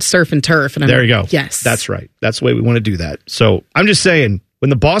going to get surf and turf. And there you go. Yes. That's right. That's the way we want to do that. So I'm just saying, when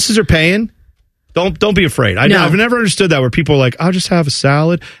the bosses are paying, don't be afraid. I've never understood that where people are like, I'll just have a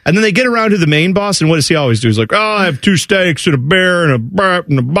salad. And then they get around to the main boss, and what does he always do? He's like, I have 2 steaks and a beer and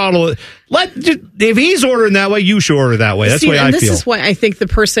a bottle of... If he's ordering that way, you should order that way. That's the way I feel. This is why I think the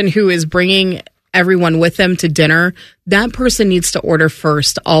person who is bringing everyone with them to dinner, that person needs to order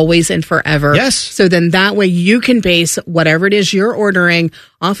first, always and forever. Yes. So then that way you can base whatever it is you're ordering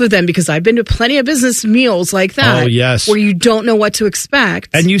off of them, because I've been to plenty of business meals like that. Oh, yes. Where you don't know what to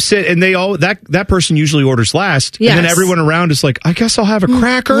expect. And you sit, and they all that person usually orders last. Yes. And then everyone around is like, I guess I'll have a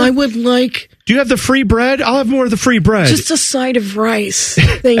cracker. I would like... Do you have the free bread? I'll have more of the free bread. Just a side of rice.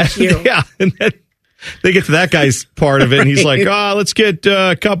 Thank you. Yeah. And then they get to that guy's part of it, and he's like, let's get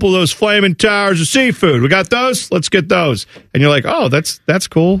a couple of those flaming towers of seafood. We got those? Let's get those. And you're like, oh, that's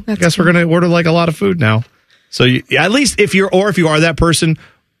cool. I guess we're going to order like a lot of food now. So at least if you are that person,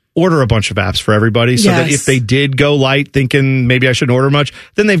 order a bunch of apps for everybody so that if they did go light thinking maybe I shouldn't order much,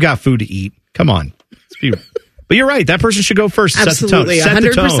 then they've got food to eat. Come on. But you're right. That person should go first. Absolutely.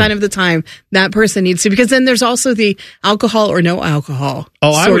 100% of the time, that person needs to, because then there's also the alcohol or no alcohol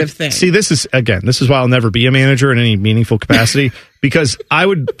sort of thing. See, this is why I'll never be a manager in any meaningful capacity, because I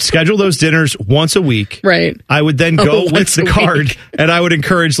would schedule those dinners once a week. Right. I would then go with the card, and I would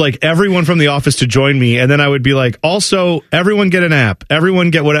encourage like everyone from the office to join me. And then I would be like, also, everyone get an app.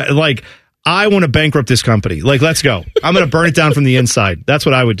 Everyone get I want to bankrupt this company. Like, let's go. I'm going to burn it down from the inside. That's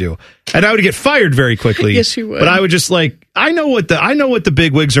what I would do. And I would get fired very quickly. Yes, you would. But I would just I know what the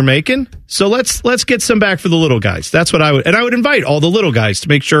big wigs are making. So let's get some back for the little guys. That's what I would. And I would invite all the little guys to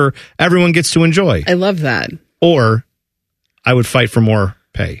make sure everyone gets to enjoy. I love that. Or I would fight for more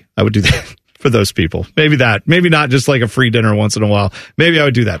pay. I would do that for those people. Maybe not just like a free dinner once in a while. Maybe I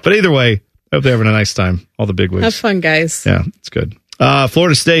would do that. But either way, I hope they're having a nice time. All the big wigs. Have fun, guys. Yeah, it's good.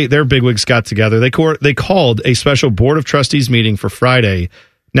 Florida State, their bigwigs got together. They called a special Board of Trustees meeting for Friday.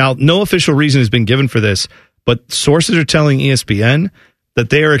 Now, no official reason has been given for this, but sources are telling ESPN that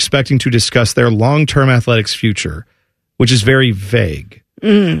they are expecting to discuss their long-term athletics future, which is very vague.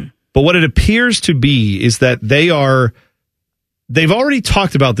 But what it appears to be is that they've already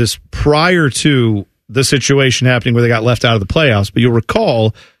talked about this prior to the situation happening where they got left out of the playoffs. But you'll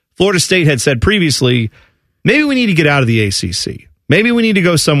recall, Florida State had said previously, maybe we need to get out of the ACC. Maybe we need to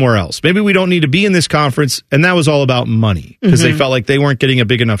go somewhere else. Maybe we don't need to be in this conference. And that was all about money because they felt like they weren't getting a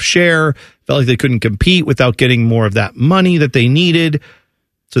big enough share, felt like they couldn't compete without getting more of that money that they needed.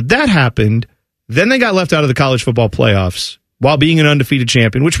 So that happened. Then they got left out of the college football playoffs while being an undefeated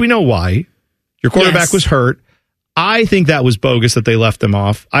champion, which we know why. Your quarterback was hurt. I think that was bogus that they left them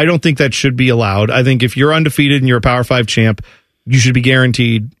off. I don't think that should be allowed. I think if you're undefeated and you're a Power 5 champ, you should be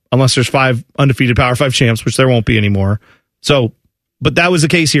guaranteed, unless there's 5 undefeated Power 5 champs, which there won't be anymore. So, but that was the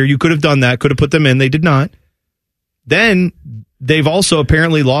case here. You could have done that, could have put them in. They did not. then they've also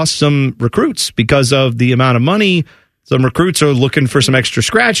apparently lost some recruits because of the amount of money. Some recruits are looking for some extra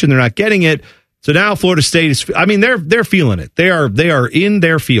scratch and they're not getting it. So now Florida State is, they're feeling it. They are in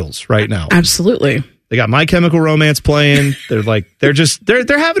their feels right now. Absolutely. They got My Chemical Romance playing. They're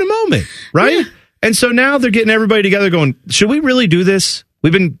having a moment, right? Yeah. And so now they're getting everybody together going, should we really do this?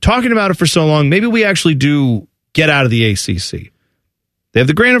 We've been talking about it for so long. Maybe we actually do get out of the ACC. They have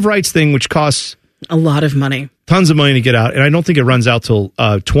the grant of rights thing, which costs a lot of money. Tons of money to get out. And I don't think it runs out till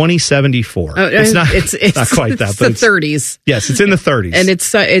 2074. It's not quite that. It's the 30s. Yes, it's in the 30s. And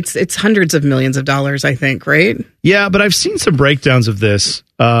it's hundreds of millions of dollars, I think, right? Yeah, but I've seen some breakdowns of this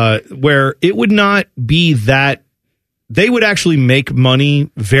where it would not be that they would actually make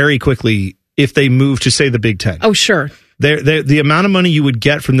money very quickly if they move to, say, the Big Ten. Oh, sure. The amount of money you would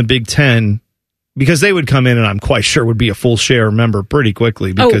get from the Big Ten, because they would come in and I'm quite sure would be a full share member pretty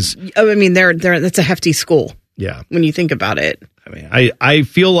quickly. Because that's a hefty school. Yeah, when you think about it. I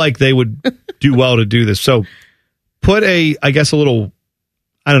feel like they would do well to do this. So put a little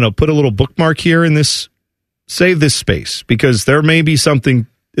bookmark here in this, save this space, because there may be something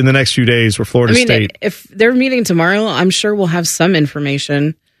in the next few days where Florida State. If they're meeting tomorrow, I'm sure we'll have some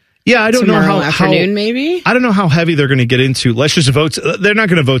information. Yeah, I don't know how afternoon, maybe. I don't know how heavy they're going to get into. Let's just vote. They're not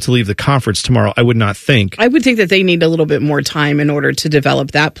going to vote to leave the conference tomorrow. I would not think. I would think that they need a little bit more time in order to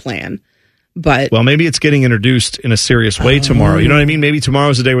develop that plan. But maybe it's getting introduced in a serious way tomorrow. You know what I mean? Maybe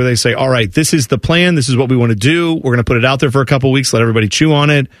tomorrow's the day where they say, all right, this is the plan. This is what we want to do. We're going to put it out there for a couple of weeks, let everybody chew on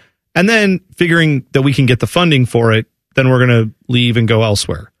it. And then figuring that we can get the funding for it, then we're going to leave and go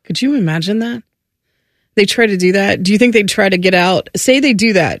elsewhere. Could you imagine that? They try to do that? Do you think they'd try to get out? Say they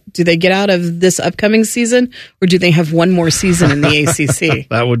do that. Do they get out of this upcoming season, or do they have one more season in the ACC?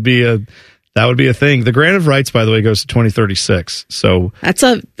 That would be a thing. The grant of rights, by the way, goes to 2036. So that's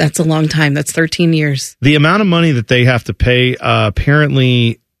a long time. That's 13 years. The amount of money that they have to pay,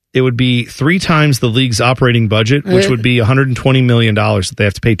 apparently, it would be 3 times the league's operating budget, which would be $120 million that they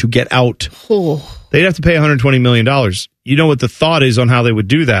have to pay to get out. Oh. They'd have to pay $120 million. You know what the thought is on how they would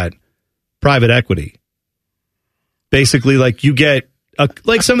do that? Private equity. Basically, like you get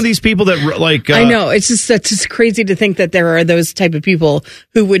like some of these people that I know it's just crazy to think that there are those type of people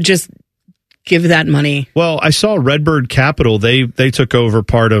who would just give that money. Well, I saw Redbird Capital. They took over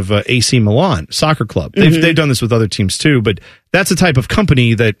part of AC Milan soccer club. They've done this with other teams too, but that's the type of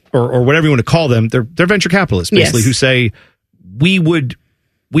company that, or whatever you want to call them. They're venture capitalists basically who say we would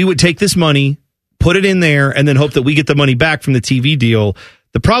take this money, put it in there, and then hope that we get the money back from the TV deal.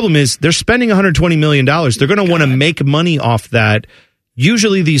 The problem is they're spending $120 million. They're going to want to make money off that.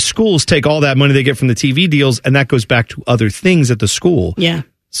 Usually these schools take all that money they get from the TV deals, and that goes back to other things at the school. Yeah.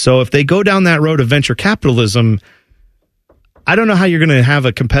 So if they go down that road of venture capitalism, I don't know how you're going to have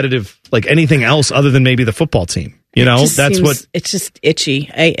a competitive, like anything else other than maybe the football team. You know, it's just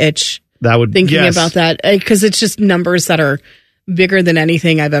itchy. I itch. That would thinking about that because it's just numbers that are bigger than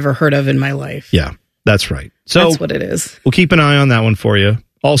anything I've ever heard of in my life. Yeah. That's right. So that's what it is. We'll keep an eye on that one for you.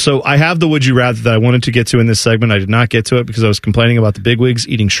 Also, I have the Would You Rather that I wanted to get to in this segment. I did not get to it because I was complaining about the bigwigs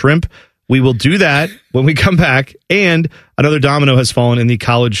eating shrimp. We will do that when we come back. And another domino has fallen in the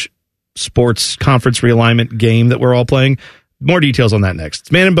college sports conference realignment game that we're all playing. More details on that next.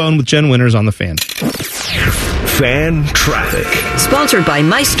 It's Man and Bone with Jen Winters on the Fan. Fan Traffic. Sponsored by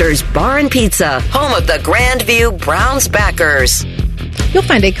Meister's Bar and Pizza, home of the Grandview Browns backers. You'll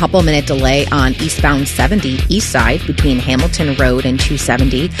find a couple-minute delay on eastbound 70 east side between Hamilton Road and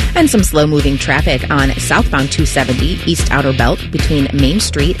 270, and some slow-moving traffic on southbound 270 East Outer Belt between Main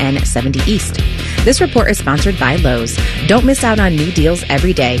Street and 70 East. This report is sponsored by Lowe's. Don't miss out on new deals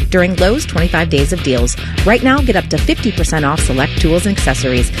every day during Lowe's 25 Days of Deals. Right now, get up to 50% off select tools and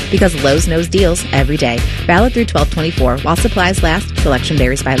accessories because Lowe's knows deals every day. Valid through 12/24 while supplies last. Selection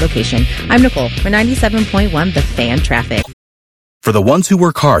varies by location. I'm Nicole for 97.1 The Fan Traffic. For the ones who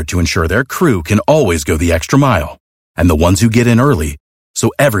work hard to ensure their crew can always go the extra mile, and the ones who get in early so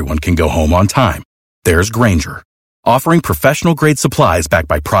everyone can go home on time, there's Grainger, offering professional-grade supplies backed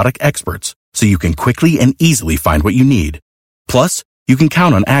by product experts so you can quickly and easily find what you need. Plus, you can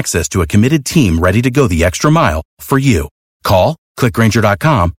count on access to a committed team ready to go the extra mile for you. Call, click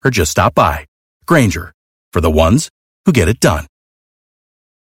Grainger.com, or just stop by. Grainger, for the ones who get it done.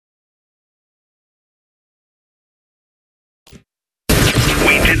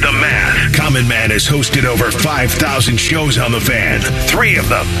 We did the math. Common Man has hosted over 5,000 shows on the Fan. 3 of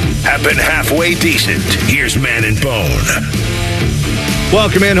them have been halfway decent. Here's Man and Bone.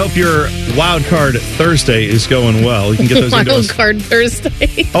 Welcome in. Hope your Wild Card Thursday is going well. You can get those into us. Wild Card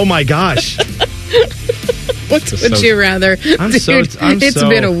Thursday. Oh my gosh. What would you rather? It's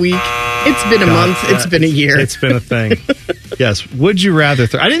been a week. It's been a month. It's been a year. It's been a thing. Yes. Would you rather?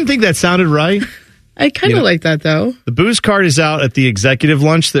 I didn't think that sounded right. I kind of like that, though. The booze card is out at the executive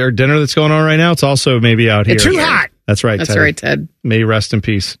lunch or dinner that's going on right now. It's also maybe out here. It's too hot. That's right, Ted. That's right, Ted. May you rest in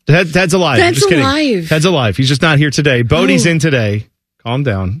peace. Ted's alive. Ted's just kidding. alive. Ted's alive. He's just not here today. Bodie's in today. Calm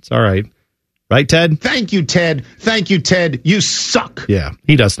down. It's all right. Right, Ted? Thank you, Ted. Thank you, Ted. You suck. Yeah,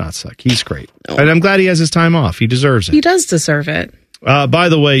 he does not suck. He's great. And I'm glad he has his time off. He deserves it. He does deserve it. By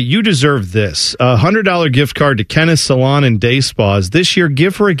the way, you deserve this. A $100 gift card to Kenneth's Salon and Day Spas. This year,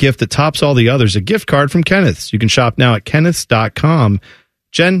 give her a gift that tops all the others. A gift card from Kenneth's. You can shop now at kenneths.com.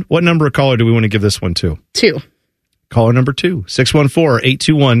 Jen, what number of caller do we want to give this one to? 2. Caller number 2,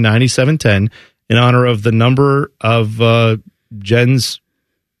 614-821-9710, in honor of the number of Jen's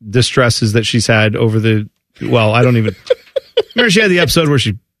distresses that she's had over the, well, I don't even, remember she had the episode where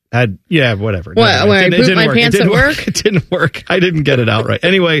she had, whatever. What, where I pooped my pants at work? It didn't work. I didn't get it out right.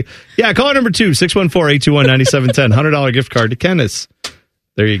 Anyway, caller number 2, 614-821-9710, $100 gift card to Kenneth's.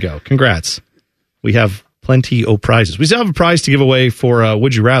 There you go. Congrats. We have plenty of prizes. We still have a prize to give away for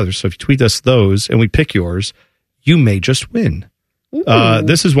Would You Rather, so if you tweet us those and we pick yours, you may just win.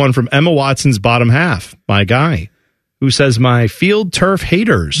 This is one from Emma Watson's bottom half, my guy, who says, my field turf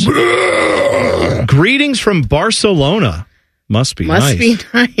haters. Greetings from Barcelona. Must be nice.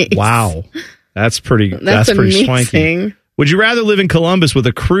 Wow. That's pretty swanky. Would you rather live in Columbus with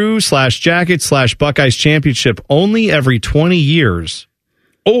a crew/jacket/Buckeyes championship only every 20 years,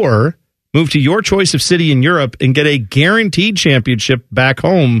 or move to your choice of city in Europe and get a guaranteed championship back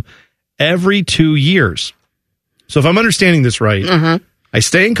home every 2 years? So if I'm understanding this right, I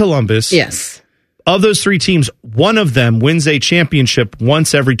stay in Columbus. Yes. Of those 3 teams, one of them wins a championship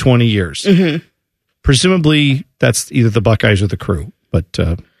once every 20 years. Presumably, that's either the Buckeyes or the Crew, but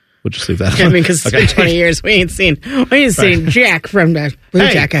we'll just leave that. I mean, because it's been 20 years, we ain't seen Jack from the Blue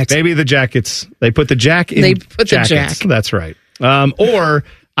Jackets. Maybe the Jackets. They put the Jack in. They put Jackets. The Jack. That's right. Or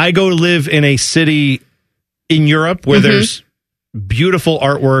I go to live in a city in Europe where there's beautiful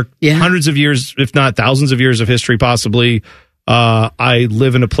artwork, hundreds of years, if not thousands of years of history, possibly. I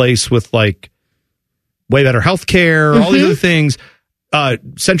live in a place with like way better healthcare, all these other things,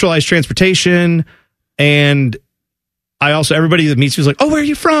 centralized transportation, and I also, everybody that meets me is like, oh, where are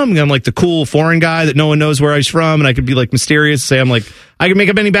you from? And I'm like the cool foreign guy that no one knows where he's from, and I could be like mysterious, say I'm like, I can make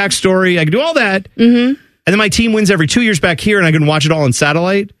up any backstory, I can do all that, and then my team wins every 2 years back here, and I can watch it all on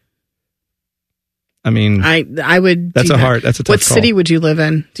satellite. I mean, I would. That's a tough What city would you live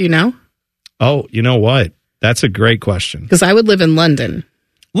in? Do you know? Oh, you know what? That's a great question. Because I would live in London.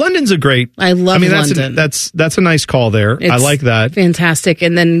 London's a great. I love London. That's a nice call there. I like that. Fantastic.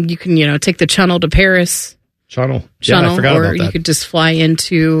 And then you can take the Channel to Paris. Channel. I forgot about that. Or you could just fly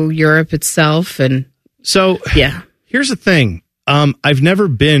into Europe itself. And so, here's the thing. I've never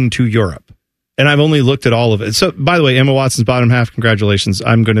been to Europe. And I've only looked at all of it. So, by the way, Emma Watson's bottom half, congratulations.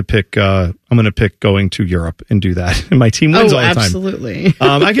 I'm going to pick going to Europe and do that. And my team wins all the time. Absolutely.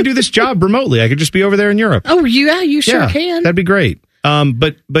 I could do this job remotely. I could just be over there in Europe. Oh, yeah, you sure can. That'd be great.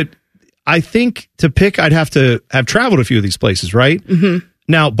 But I think to pick, I'd have to have traveled a few of these places, right?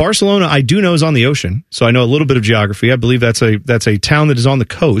 Now, Barcelona, I do know is on the ocean, so I know a little bit of geography. I believe that's a town that is on the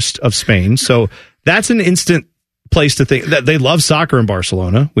coast of Spain. So that's an instant place to think that they love soccer in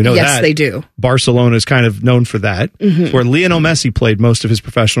Barcelona. We know that. Yes, they do. Barcelona is kind of known for that. Where Lionel Messi played most of his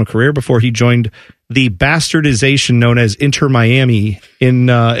professional career before he joined the bastardization known as Inter Miami in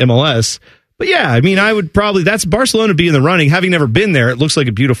MLS. But yeah, I mean, I would probably, that's Barcelona be in the running. Having never been there, it looks like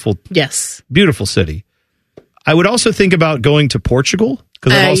a beautiful city. I would also think about going to Portugal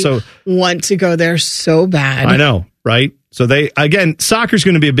because I want to go there so bad. I know, right? So soccer's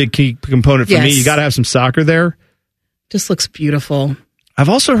going to be a big key component for me. You got to have some soccer there. Just looks beautiful. I've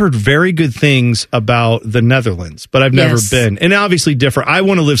also heard very good things about the Netherlands, but I've never been. And obviously different. I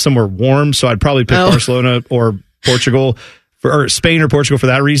want to live somewhere warm, so I'd probably pick Barcelona or Portugal or Spain or Portugal for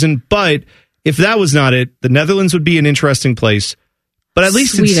that reason. But if that was not it, the Netherlands would be an interesting place. But at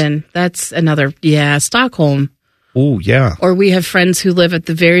least Sweden, that's another. Yeah, Stockholm. Oh, yeah. Or we have friends who live at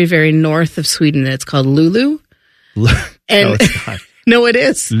the very, very north of Sweden. It's called Lulu. And it's not. No, it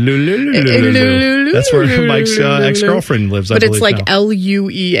is. Lulu. That's where Mike's ex-girlfriend lives, but it's like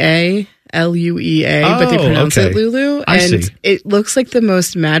Luea, but they pronounce it Lulu. And it looks like the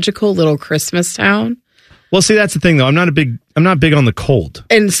most magical little Christmas town. Well, see, that's the thing, though. I'm not big on the cold.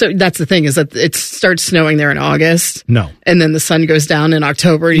 And so that's the thing, is that it starts snowing there in August. No. And then the sun goes down in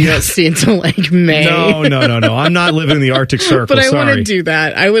October. You don't see it until like May. No. I'm not living in the Arctic Circle. But I want to do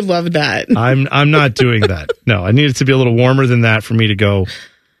that. I would love that. I'm not doing that. No, I need it to be a little warmer than that for me to go.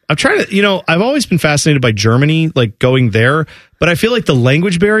 I'm trying to, I've always been fascinated by Germany, like going there. But I feel like the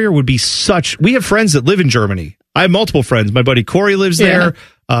language barrier would be such. We have friends that live in Germany. I have multiple friends. My buddy Corey lives there.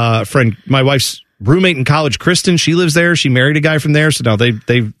 My wife's roommate in college, Kristen, she lives there. She married a guy from there, so now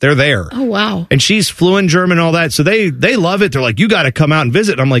they're there. Oh wow! And she's fluent German and all that, so they love it. They're like, you got to come out and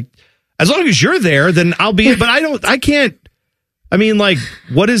visit. And I'm like, as long as you're there, then I'll be. But I can't. I mean, like,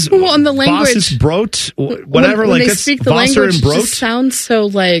 what is on the language? Basis Brot, whatever. When like they speak the Wasser language, and Brot. it just sounds so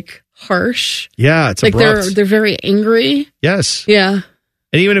like harsh. Yeah, it's like abrupt. they're very angry. Yes. Yeah.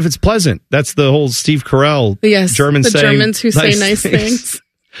 And even if it's pleasant, that's the whole Steve Carell German the saying. Germans who say nice things.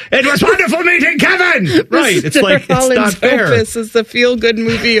 It was wonderful meeting Kevin. Right. It's like, it's not fair. This is the feel-good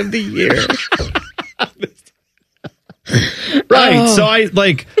movie of the year. Right. Oh.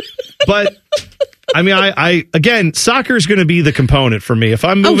 So but I mean, I again, soccer is going to be the component for me. If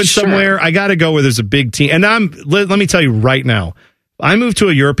I'm moving somewhere, I got to go where there's a big team. And let me tell you right now, I moved to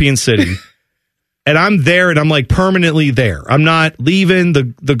a European city and I'm there and I'm like permanently there. I'm not leaving.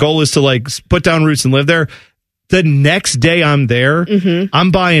 The goal is to like put down roots and live there. The next day I'm there,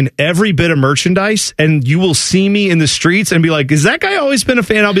 I'm buying every bit of merchandise, and you will see me in the streets and be like, "Is that guy always been a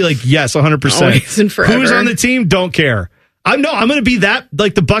fan?" I'll be like, "Yes, 100%." Always and forever. Who's on the team? Don't care. I'm going to be that,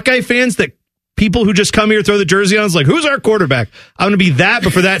 like the Buckeye fans that people who just come here, throw the jersey on, is like, "Who's our quarterback?" I'm going to be that,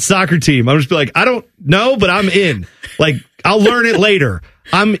 but for that soccer team. I'm just be like, "I don't know, but I'm in." Like, I'll learn it later.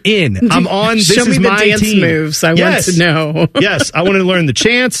 I'm in. I'm on. This Show me is the my dance team. moves. I want to know. Yes, I want to learn the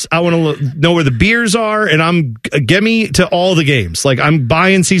chants. I want to know where the beers are, and get me to all the games. Like, I'm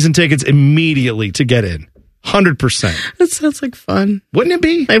buying season tickets immediately to get in. 100%. That sounds like fun. Wouldn't it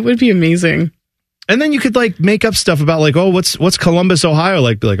be? It would be amazing. And then you could like make up stuff about like, oh, what's Columbus, Ohio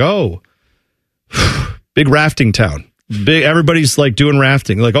like? Be like, oh, big rafting town. Big, everybody's like doing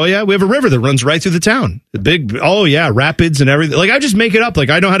rafting. Like, oh yeah, we have a river that runs right through the town. Big, oh yeah, rapids and everything. Like, I just make it up. Like,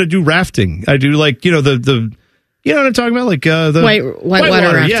 I know how to do rafting. I do like, you know, the you know what I'm talking about? Like the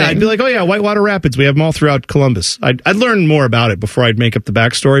whitewater rafting. Yeah, I'd be like, oh yeah, whitewater rapids. We have them all throughout Columbus. I'd learn more about it before I'd make up the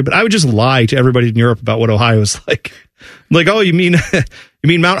backstory. But I would just lie to everybody in Europe about what Ohio is like. Like, oh, you mean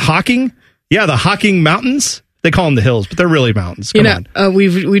Mount Hocking? Yeah, the Hocking Mountains. They call them the hills, but they're really mountains. Come on.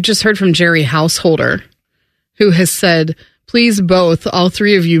 We just heard from Jerry Householder, who has said, please all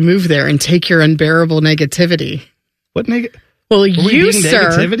three of you move there and take your unbearable negativity. What negative? Well, you,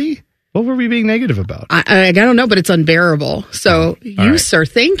 sir. Negativity? What were we being negative about? I don't know, but it's unbearable. So sir,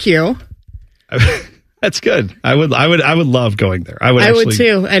 thank you. That's good. I would love going there. I would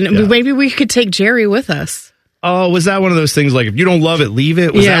too. And maybe we could take Jerry with us. Oh, was that one of those things like, if you don't love it, leave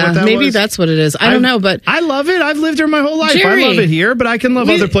it? Was that what that maybe was? That's what it is. I don't know, but I love it. I've lived here my whole life. Jerry, I love it here, but I can love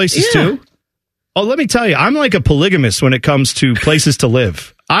other places too. Oh, let me tell you, I'm like a polygamist when it comes to places to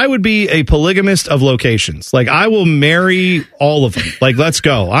live. I would be a polygamist of locations. Like, I will marry all of them. Like, let's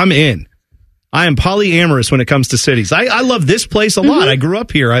go. I'm in. I am polyamorous when it comes to cities. I love this place a lot. I grew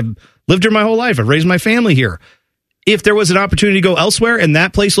up here. I've lived here my whole life. I've raised my family here. If there was an opportunity to go elsewhere and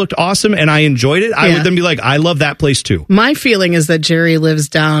that place looked awesome and I enjoyed it, I would then be like, I love that place too. My feeling is that Jerry lives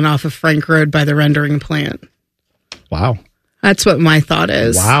down off of Frank Road by the rendering plant. Wow. That's what my thought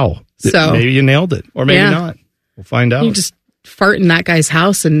is. Wow. So maybe you nailed it, or maybe not. We'll find out. You just fart in that guy's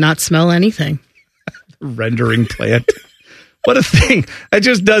house and not smell anything. Rendering plant. What a thing. That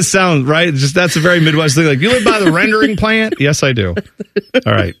just does sound right. That's a very Midwest thing. Like, you live by the rendering plant? Yes, I do.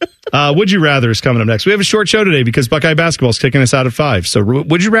 All right. Would You Rather is coming up next. We have a short show today because Buckeye basketball is kicking us out at 5. So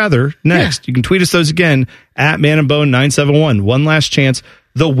Would You Rather next. You can tweet us those again at Man and Bone 971. One last chance.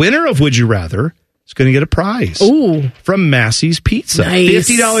 The winner of Would You Rather is going to get a prize from Massey's Pizza.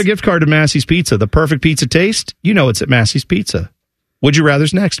 Nice. $50 gift card to Massey's Pizza. The perfect pizza taste. You know it's at Massey's Pizza. Would You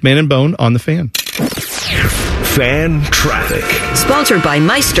Rather's next. Man and Bone on the Fan. Fan Traffic. Sponsored by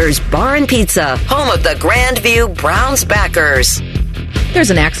Meister's Bar and Pizza, home of the Grandview Browns backers. There's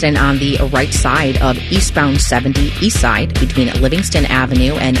an accident on the right side of eastbound 70 east side between Livingston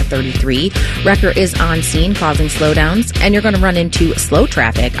Avenue and 33. Wrecker is on scene causing slowdowns, and you're going to run into slow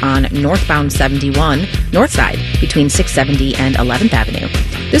traffic on northbound 71 north side between 670 and 11th Avenue.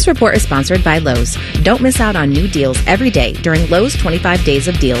 This report is sponsored by Lowe's. Don't miss out on new deals every day during Lowe's 25 Days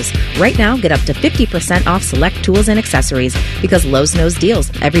of Deals. Right now, get up to 50% off select tools and accessories because Lowe's knows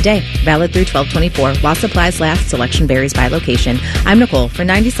deals every day. Valid through 12/24 while supplies last. Selection varies by location. I'm Nicole for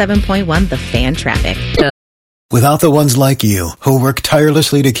 97.1 The Fan Traffic. Without the ones like you, who work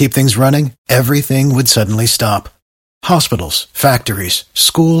tirelessly to keep things running, everything would suddenly stop. Hospitals, factories,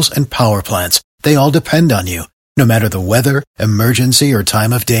 schools, and power plants, they all depend on you. No matter the weather, emergency, or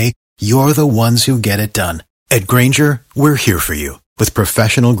time of day, you're the ones who get it done. At Grainger, we're here for you with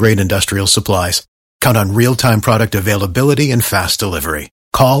professional-grade industrial supplies. Count on real-time product availability and fast delivery.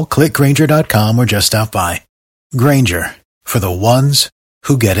 Call, click Grainger.com, or just stop by. Grainger, for the ones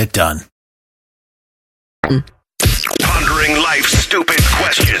who get it done. Pondering life's stupid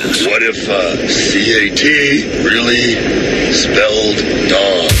questions. What if CAT really spelled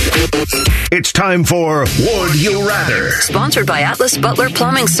dog? It's time for Would You Rather. Sponsored by Atlas Butler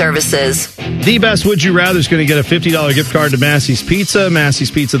Plumbing Services. The best Would You Rather is going to get a $50 gift card to Massey's Pizza.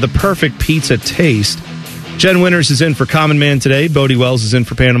 Massey's Pizza, the perfect pizza taste. Jen Winters is in for Common Man today. Bodie Wells is in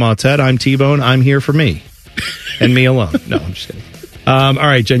for Panama Ted. I'm T-Bone. I'm here for me. And me alone. No, I'm just kidding. All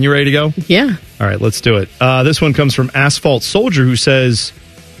right, Jen, you ready to go? Yeah. All right, let's do it. This one comes from Asphalt Soldier, who says,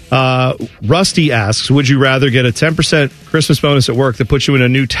 Rusty asks, would you rather get a 10% Christmas bonus at work that puts you in a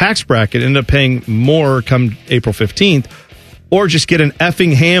new tax bracket and end up paying more come April 15th, or just get an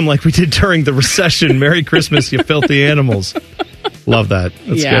effing ham like we did during the recession? Merry Christmas, you filthy animals. Love that.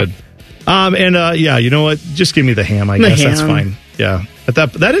 That's good. Yeah, you know what? Just give me the ham, I guess. That's fine. Yeah.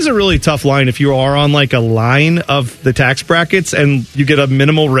 But that is a really tough line if you are on like a line of the tax brackets and you get a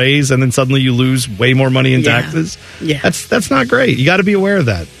minimal raise and then suddenly you lose way more money in taxes. Yeah. That's not great. You got to be aware of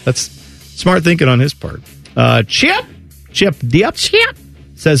that. That's smart thinking on his part. Chip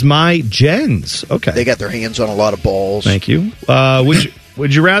says my Jens. Okay. They got their hands on a lot of balls. Thank you.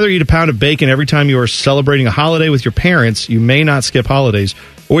 Would you rather eat a pound of bacon every time you are celebrating a holiday with your parents? You may not skip holidays.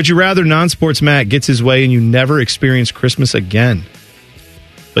 Or would you rather non-sports Matt gets his way and you never experience Christmas again?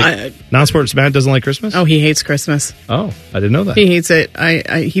 Non-sports Matt doesn't like Christmas? Oh, he hates Christmas. Oh, I didn't know that. He hates it.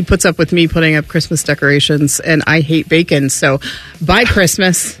 He puts up with me putting up Christmas decorations, and I hate bacon. So, by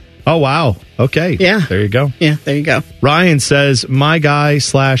Christmas. Oh, wow. Okay. Yeah. There you go. Yeah, there you go. Ryan says, my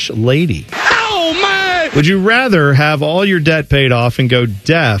guy/lady. Oh, my! Would you rather have all your debt paid off and go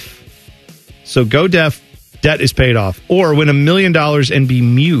deaf? So go deaf, debt is paid off. Or win $1 million and be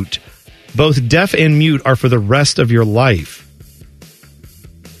mute. Both deaf and mute are for the rest of your life.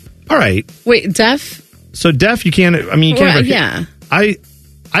 All right. Wait, deaf? So deaf, you can't. I mean, you can't. Yeah. I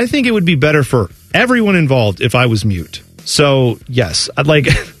think it would be better for everyone involved if I was mute. So yes, I'd like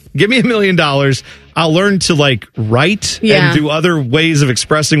give me $1 million. I'll learn to like write and do other ways of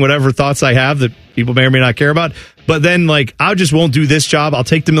expressing whatever thoughts I have that people may or may not care about. But then like I just won't do this job. I'll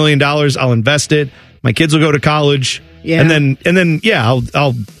take the $1 million. I'll invest it. My kids will go to college. Yeah. And then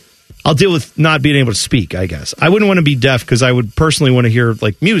I'll deal with not being able to speak, I guess. I wouldn't want to be deaf because I would personally want to hear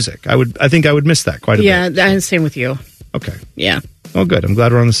like music. I think I would miss that quite a bit. Yeah, same with you. Okay. Yeah. Oh, good. I'm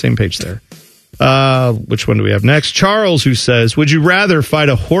glad we're on the same page there. Which one do we have next? Charles, who says, would you rather fight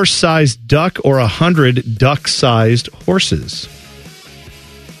a horse-sized duck or 100 duck-sized horses?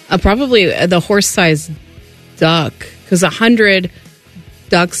 Probably the horse-sized duck, because 100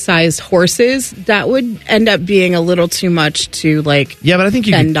 duck-sized horses, that would end up being a little too much to like. Yeah, but I think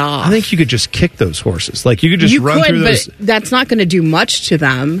fend off. I think you could just kick those horses. Like you could just run through those. But that's not going to do much to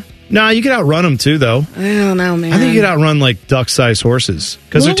them. No, you could outrun them too, though. I don't know, man. I think you could outrun like duck-sized horses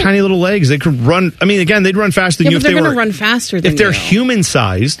because they're tiny little legs. They could run. I mean, again, they'd run faster than you if they're they were. They're going to run faster than if they're you.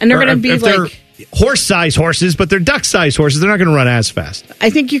 human-sized, and they're going to be like horse-sized horses, but they're duck-sized horses. They're not going to run as fast. I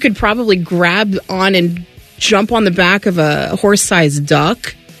think you could probably grab on and jump on the back of a horse-sized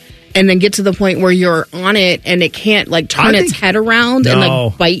duck. And then get to the point where you're on it and it can't like turn its head around and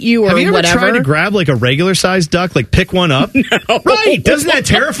like bite you or whatever. Have you ever tried to grab like a regular sized duck, like pick one up? No. Right. Doesn't that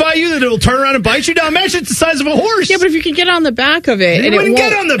terrify you that it'll turn around and bite you? Now imagine it's the size of a horse. Yeah, but if you can get on the back of it. You wouldn't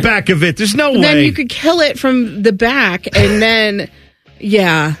get on the back of it. There's no way. Then you could kill it from the back and then,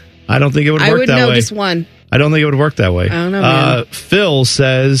 yeah. I don't think it would work that way. I would know just one. I don't think it would work that way. I don't know, man. Phil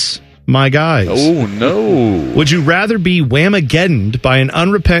says, my guys. Oh, no. Would you rather be whamageddoned by an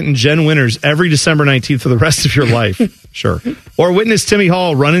unrepentant Jen Winters every December 19th for the rest of your life? Sure. Or witness Timmy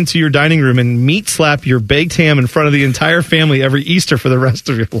Hall run into your dining room and meat slap your baked ham in front of the entire family every Easter for the rest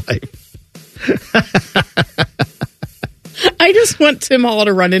of your life? I just want Tim Hall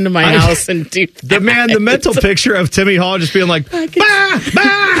to run into my house and do that. The mental picture of Timmy Hall just being like, bah,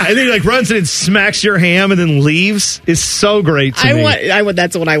 bah, and then he like runs in and smacks your ham and then leaves is so great to me. I want.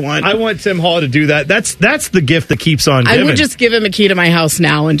 That's what I want. I want Tim Hall to do that. That's the gift that keeps on giving. I would just give him a key to my house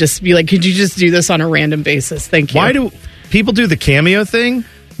now and just be like, could you just do this on a random basis? Thank you. Why do people do the Cameo thing?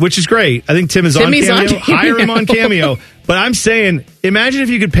 Which is great. I think Timmy's on Cameo. Hire him on Cameo. But I'm saying, imagine if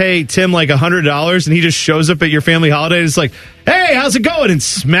you could pay Tim like $100 and he just shows up at your family holiday and it's like, hey, how's it going? And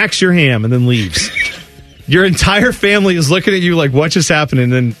smacks your ham and then leaves. Your entire family is looking at you like, what just happened?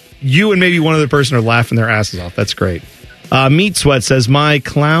 And then you and maybe one other person are laughing their asses off. That's great. Meat Sweat says, my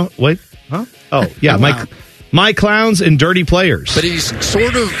clown... What? Huh? Oh, yeah. Wow. My clowns and dirty players. But he's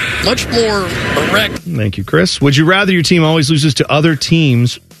sort of much more erect. Thank you, Chris. Would you rather your team always loses to other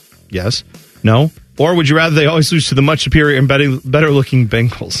teams? Yes. No. Or would you rather they always lose to the much superior and better looking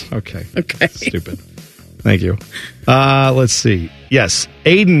Bengals? Okay. Okay. Stupid. Thank you. Let's see. Yes,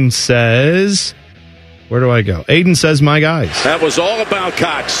 Aiden says, where do I go? Aiden says, my guys. That was all about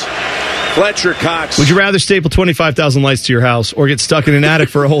Cox. Fletcher Cox. Would you rather staple 25,000 lights to your house or get stuck in an attic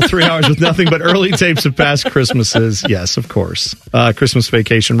for a whole 3 hours with nothing but early tapes of past Christmases? Yes, of course. Christmas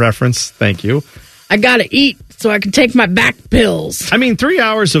Vacation reference. Thank you. I gotta eat so I can take my back pills. I mean, 3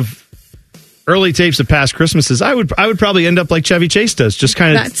 hours of early tapes of past Christmases, I would probably end up like Chevy Chase does, just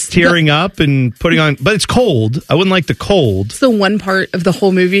kind of tearing up and putting on. But it's cold. I wouldn't like the cold. It's the one part of the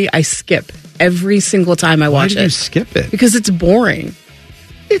whole movie I skip every single time I watch it. Why do you skip it? Because it's boring.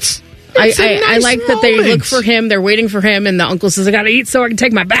 I like that they look for him. They're waiting for him, and the uncle says, "I got to eat so I can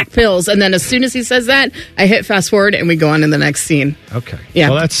take my back pills." And then as soon as he says that, I hit fast forward, and we go on to the next scene. Okay. Yeah.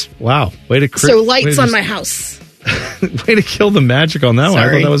 Well, that's wow. Way to so lights on my house. Way to kill the magic on that one. I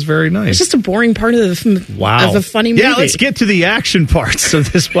thought that was very nice. It's just a boring part of a funny movie. Yeah, let's get to the action parts. So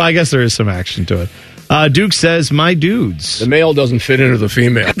well, I guess there is some action to it. Duke says, "My dudes." The male doesn't fit into the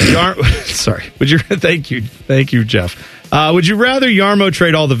female. Sorry. Thank you, Jeff. Would you rather Yarmo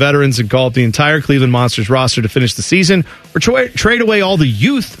trade all the veterans and call up the entire Cleveland Monsters roster to finish the season, or trade away all the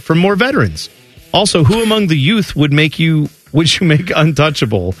youth for more veterans? Also, who among the youth would you make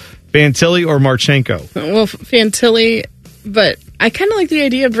untouchable? Fantilli or Marchenko? Well, Fantilli, but I kind of like the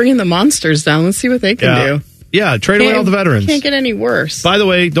idea of bringing the Monsters down. Let's see what they can do. Yeah, trade away all the veterans. Can't get any worse. By the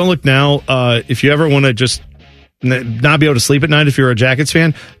way, don't look now. If you ever want to just not be able to sleep at night if you're a Jackets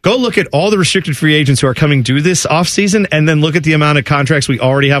fan, go look at all the restricted free agents who are coming due this offseason, and then look at the amount of contracts we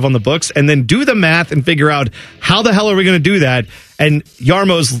already have on the books, and then do the math and figure out how the hell are we going to do that. And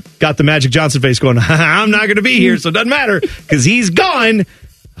Yarmo's got the Magic Johnson face going, I'm not going to be here, so it doesn't matter because he's gone.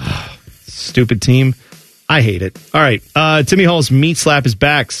 Stupid team. I hate it. All right. Timmy Hall's Meat Slap is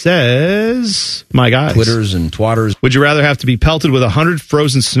back, says, my guys. Twitters and twatters. Would you rather have to be pelted with 100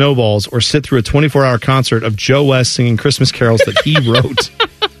 frozen snowballs or sit through a 24-hour concert of Joe West singing Christmas carols that he wrote?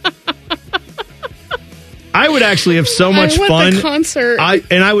 I would actually have so much fun. The concert.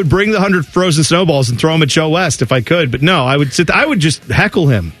 I would bring the 100 frozen snowballs and throw them at Joe West if I could. But no, I would just heckle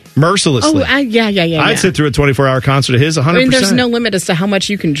him mercilessly. Yeah. I'd sit through a 24-hour concert of his 100%. I mean, there's no limit as to how much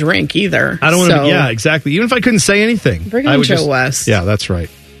you can drink either. I don't want to. Yeah, exactly. Even if I couldn't say anything, bring on Joe West. Yeah, that's right.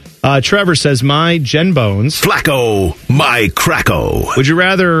 Trevor says, my Jen Bones. Flacco, my Cracko. Would you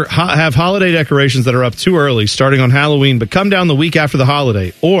rather have holiday decorations that are up too early, starting on Halloween, but come down the week after the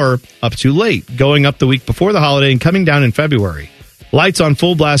holiday, or up too late, going up the week before the holiday and coming down in February? Lights on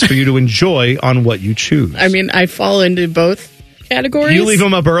full blast for you to enjoy on what you choose. I mean, I fall into both categories. You leave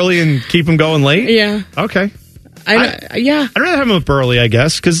them up early and keep them going late? Yeah. Okay. I'd rather have them up early, I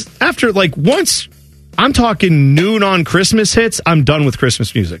guess, because after, once I'm talking noon on Christmas hits, I'm done with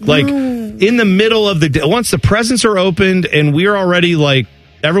Christmas music. In the middle of the day, once the presents are opened and we're already,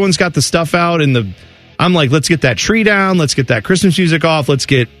 everyone's got the stuff out, and I'm like, let's get that tree down, let's get that Christmas music off, let's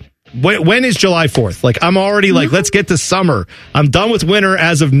get... When is July 4th? I'm already let's get to summer. I'm done with winter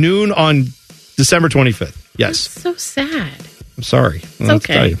as of noon on December 25th. Yes. That's so sad. I'm sorry. It's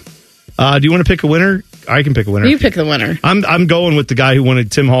okay. Do you want to pick a winner? I can pick a winner. You pick the winner. I'm going with the guy who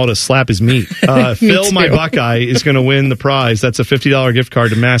wanted Tim Hall to slap his meat. Phil, my Buckeye, is going to win the prize. That's a $50 gift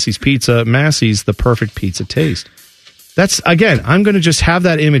card to Massey's Pizza. Massey's, the perfect pizza taste. That's, again, I'm going to just have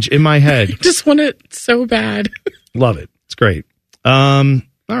that image in my head. I just want it so bad. Love it. It's great. All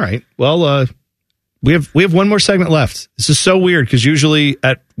right. Well, we have one more segment left. This is so weird because usually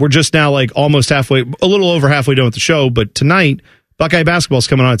we're just now almost halfway, a little over halfway done with the show. But tonight, Buckeye basketball's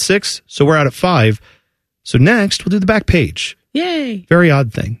coming on at 6, so we're out at 5. So next, we'll do the back page. Yay. Very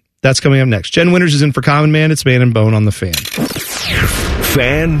odd thing. That's coming up next. Jen Winters is in for Common Man. It's Man and Bone on the Fan.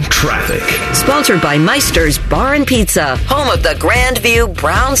 Fan traffic. Sponsored by Meister's Bar and Pizza, home of the Grandview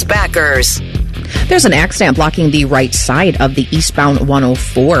Browns backers. There's an accident blocking the right side of the eastbound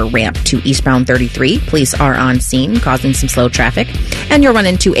 104 ramp to eastbound 33. Police are on scene, causing some slow traffic. And you'll run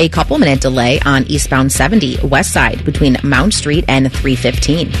into a couple-minute delay on eastbound 70 west side between Mount Street and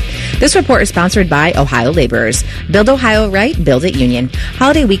 315. This report is sponsored by Ohio Laborers. Build Ohio right, build it Union.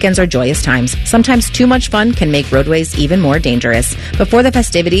 Holiday weekends are joyous times. Sometimes too much fun can make roadways even more dangerous. Before the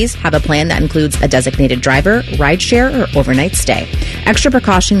festivities, have a plan that includes a designated driver, rideshare, or overnight stay. Extra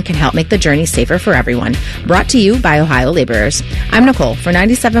precaution can help make the journey safer for everyone. Brought to you by Ohio Laborers. I'm Nicole for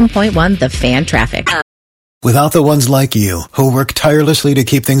 97.1 The Fan Traffic. Without the ones like you, who work tirelessly to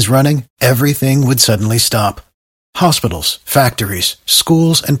keep things running, everything would suddenly stop. Hospitals, factories,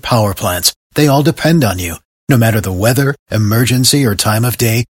 schools, and power plants, they all depend on you. No matter the weather, emergency, or time of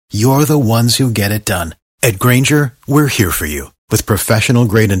day, you're the ones who get it done. At Grainger, we're here for you with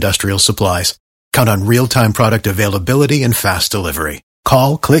professional-grade industrial supplies. Count on real-time product availability and fast delivery.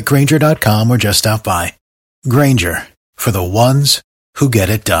 Call, click Grainger.com, or just stop by. Grainger, for the ones who get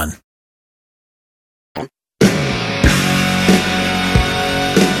it done.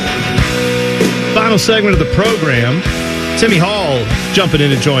 Final segment of the program. Timmy Hall jumping in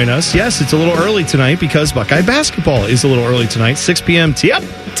to join us. Yes, it's a little early tonight because Buckeye basketball is a little early tonight. 6 p.m. Tee-up.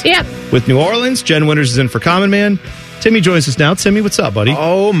 With New Orleans. Jen Winters is in for Common Man. Timmy joins us now. Timmy, what's up, buddy?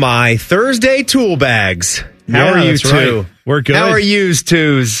 Oh, my Thursday tool bags. How are you two? Right. We're good. How are yous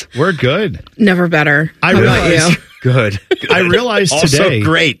twos? We're good. Never better. I realize. Good. I realized also today.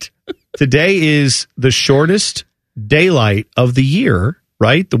 Great. Today is the shortest daylight of the year,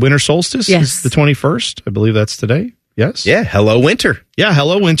 right? The winter solstice is the 21st. I believe that's today. Yes. Yeah. Hello, winter. Yeah.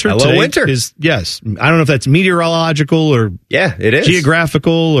 Hello, winter. Hello, today winter. Yes. I don't know if that's meteorological or it is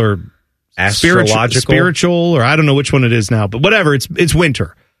geographical or spiritual, or I don't know which one it is now, but whatever. It's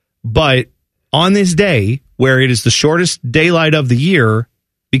winter. But on this day where it is the shortest daylight of the year,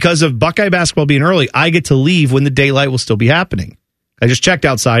 because of Buckeye basketball being early, I get to leave when the daylight will still be happening. I just checked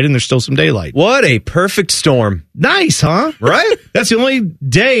outside and there's still some daylight. What a perfect storm. Nice, huh? Right? That's the only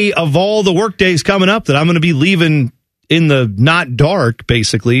day of all the work days coming up that I'm going to be leaving in the not dark,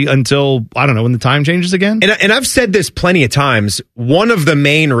 basically, until, I don't know, when the time changes again. And I've said this plenty of times. One of the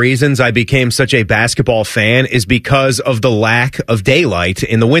main reasons I became such a basketball fan is because of the lack of daylight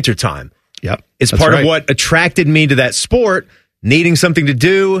in the wintertime. Yep. It's part of what attracted me to that sport, needing something to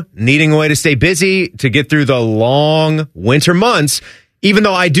do, needing a way to stay busy, to get through the long winter months. Even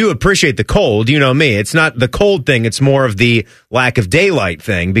though I do appreciate the cold, you know me, it's not the cold thing, it's more of the lack of daylight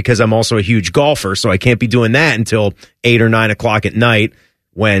thing, because I'm also a huge golfer, so I can't be doing that until 8 or 9 o'clock at night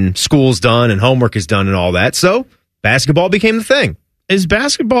when school's done and homework is done and all that. So basketball became the thing. Is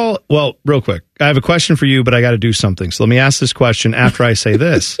basketball, well, real quick, I have a question for you, but I got to do something. So let me ask this question after I say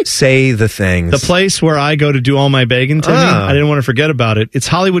this. Say the things. The place where I go to do all my begging, Timmy, I didn't want to forget about it. It's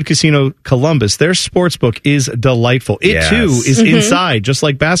Hollywood Casino Columbus. Their sports book is delightful. It, too, is inside, just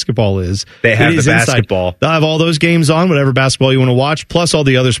like basketball is. They have the basketball. Inside. They'll have all those games on, whatever basketball you want to watch, plus all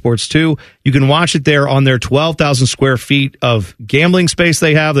the other sports, too. You can watch it there on their 12,000 square feet of gambling space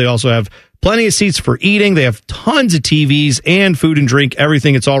they have. They also have plenty of seats for eating. They have tons of TVs and food and drink,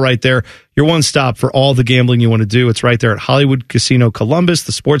 everything. It's all right there. Your one stop for all the gambling you want to do. It's right there at Hollywood Casino Columbus,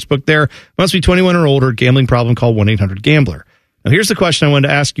 the sports book there. Must be 21 or older. Gambling problem, call 1-800-GAMBLER. Now, here's the question I wanted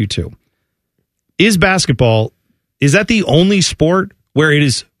to ask you two. Is basketball, is that the only sport where it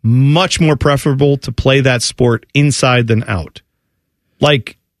is much more preferable to play that sport inside than out?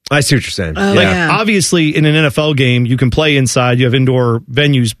 Like, I see what you're saying. Obviously, in an NFL game, you can play inside. You have indoor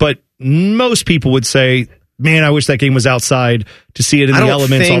venues, but most people would say, man, I wish that game was outside to see it in the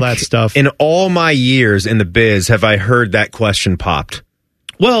elements, all that stuff. In all my years in the biz, have I heard that question popped?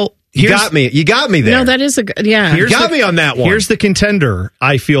 Well, you got me. You got me there. No, that is a good, yeah. You got me on that one. Here's the contender,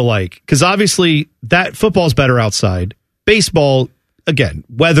 I feel like, because obviously that football's better outside. Baseball, again,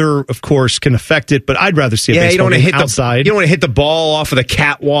 weather, of course, can affect it, but I'd rather see a baseball game outside. You don't want to hit the ball off of the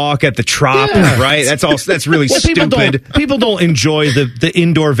catwalk at the Trop, right? That's really stupid. People don't enjoy the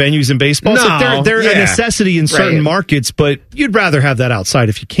indoor venues in baseball. No, like they're a necessity in certain markets, but you'd rather have that outside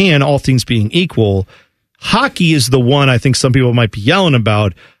if you can, all things being equal. Hockey is the one I think some people might be yelling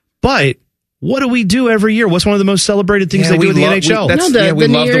about, but what do we do every year? What's one of the most celebrated things they do in the NHL? We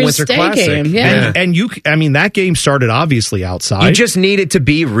love the Winter Classic. Game, And that game started obviously outside. You just need it to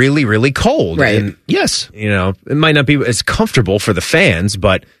be really, really cold. Right. And, yes. It might not be as comfortable for the fans,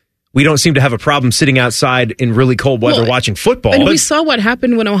 but we don't seem to have a problem sitting outside in really cold weather watching football. And we saw what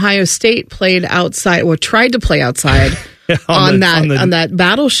happened when Ohio State played outside, or tried to play outside on that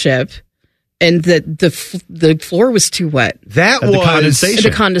battleship. And the floor was too wet. That was the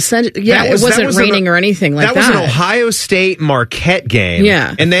condensation. Yeah, it wasn't raining or anything like that. That was an Ohio State Marquette game.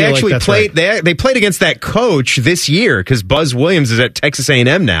 Yeah, and they actually played. Right. They played against that coach this year because Buzz Williams is at Texas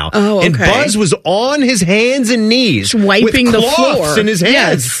A&M now. Oh, okay. And Buzz was on his hands and knees, wiping with the floor in his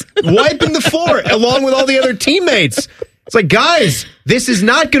hands, wiping the floor along with all the other teammates. It's like, guys, this is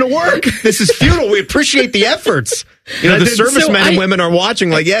not going to work. This is futile. We appreciate the efforts. The servicemen and women are watching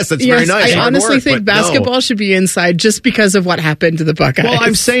like, yes, that's very nice. I honestly think basketball should be inside just because of what happened to the Buckeyes. Well,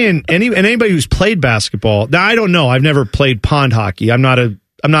 I'm saying anybody who's played basketball. Now, I don't know. I've never played pond hockey. I'm not a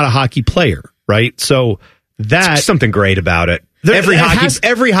hockey player, right? So that's something great about it.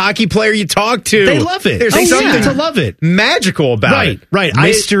 Every hockey player you talk to, they love it. There's something to love it. Magical about it. Right.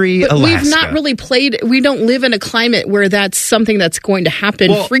 Mystery but Alaska. We've not really played. We don't live in a climate where that's something that's going to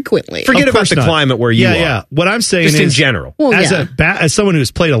happen frequently. Forget about the climate where you are. Yeah. What I'm saying just is, in general, as someone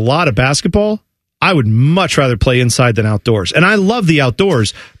who's played a lot of basketball, I would much rather play inside than outdoors. And I love the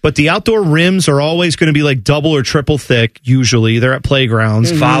outdoors, but the outdoor rims are always going to be like double or triple thick. Usually they're at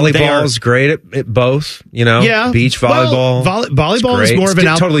playgrounds. Volleyball is great at both, Yeah. Beach volleyball. Well, volleyball is more of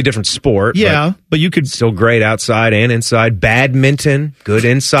an totally different sport. Yeah, but you could still great outside and inside. Badminton, good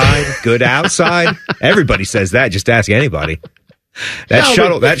inside, good outside. Everybody says that. Just ask anybody. That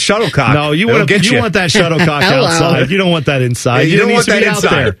shuttlecock. No, you want that shuttlecock outside. You don't want that inside. Yeah, you don't want that out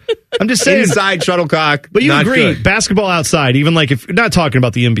there. I'm just saying inside shuttlecock. But you not agree, good. basketball outside, even like if you're not talking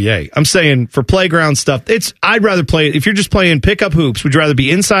about the NBA, I'm saying for playground stuff, I'd rather play if you're just playing pickup hoops, would you rather be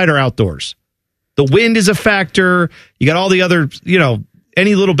inside or outdoors? The wind is a factor. You got all the other,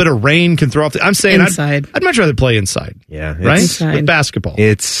 any little bit of rain can throw off. I'm saying inside. I'd much rather play inside. Yeah, right? Inside. With basketball.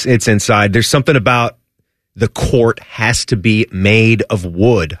 It's inside. There's something about the court has to be made of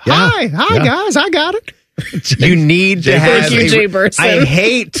wood. Yeah. Hi, guys. I got it. You need to have. Thank you, Jay Burson. I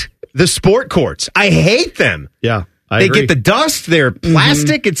hate the sport courts. I hate them. Yeah. They get the dust. They're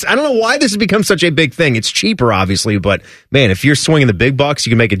plastic. I don't know why this has become such a big thing. It's cheaper, obviously, but man, if you're swinging the big bucks, you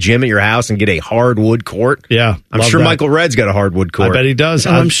can make a gym at your house and get a hardwood court. Yeah, I'm sure Michael Redd's got a hardwood court. I bet he does.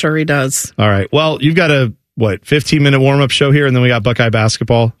 I'm sure he does. All right. Well, you've got a 15-minute warm up show here, and then we got Buckeye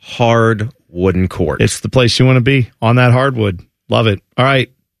basketball. Hard wooden court. It's the place you want to be on that hardwood. Love it. All right.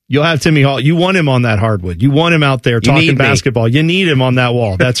 You'll have Timmy Hall. You want him on that hardwood. You want him out there talking basketball. You need him on that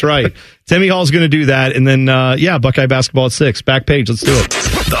wall. That's right. Timmy Hall's going to do that. And then, Buckeye basketball at 6. Back page. Let's do it.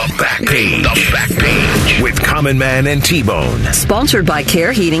 The Back Page. The Back Page with Common Man and T-Bone. Sponsored by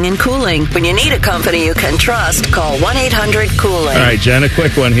Care Heating and Cooling. When you need a company you can trust, call 1-800-COOLING. All right, Jen, a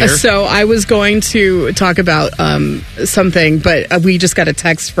quick one here. So I was going to talk about something, but we just got a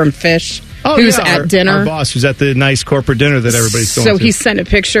text from Fish. Who's at dinner. Our boss, who's at the nice corporate dinner that everybody's going to. So he sent a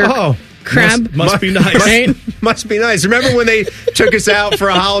picture. Oh, crab. Must be nice. Right? Must be nice. Remember when they took us out for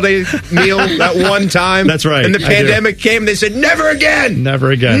a holiday meal that one time? That's right. And the pandemic came, they said, never again.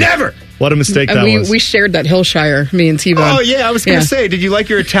 Never again. Never. What a mistake that was. We shared that Hillshire, me and T-Bone. Oh, yeah. I was going to say, did you like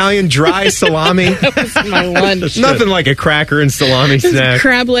your Italian dry salami? That was my lunch. Nothing like a cracker and salami snack.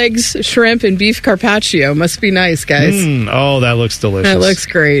 Crab legs, shrimp, and beef carpaccio. Must be nice, guys. That looks delicious. That looks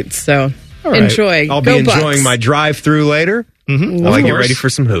great. So right. enjoy. I'll be enjoying my drive-through later. Mm-hmm. I'll get ready for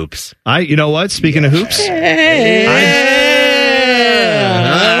some hoops. You know what? Speaking of hoops,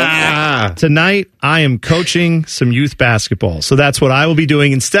 tonight I am coaching some youth basketball. So that's what I will be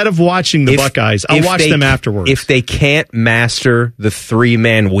doing. Instead of watching the Buckeyes, I'll watch them afterwards. If they can't master the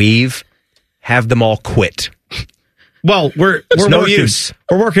 3-man weave, have them all quit. Well, we're no working, use.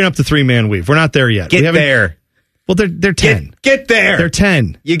 We're working up the 3-man weave. We're not there yet. Get there. Well, they're 10. Get there. They're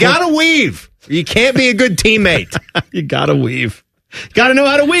 10. You got to weave. You can't be a good teammate. You got to weave. Got to know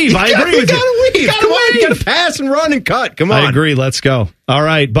how to weave. I agree with you. You got to weave. Come on. You got to pass and run and cut. Come on. I agree. Let's go. All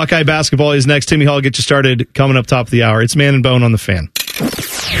right. Buckeye basketball is next. Timmy Hall, get you started coming up top of the hour. It's Man and Bone on the Fan.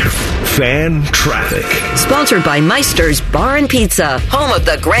 Fan traffic. Sponsored by Meister's Bar and Pizza, home of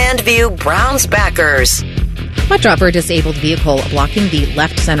the Grandview Browns backers. Watch out for a disabled vehicle blocking the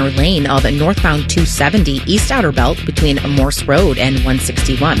left center lane of northbound 270 East Outer Belt between Morse Road and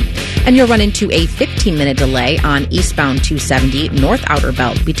 161. And you'll run into a 15-minute delay on eastbound 270 North Outer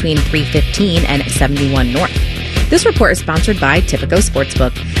Belt between 315 and 71 North. This report is sponsored by Tipico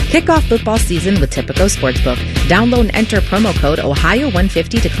Sportsbook. Kick off football season with Tipico Sportsbook. Download and enter promo code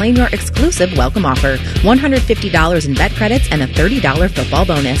Ohio150 to claim your exclusive welcome offer. $150 in bet credits and a $30 football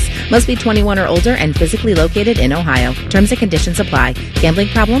bonus. Must be 21 or older and physically located in Ohio. Terms and conditions apply. Gambling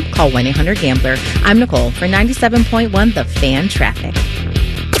problem? Call 1-800-GAMBLER. I'm Nicole for 97.1 The Fan Traffic.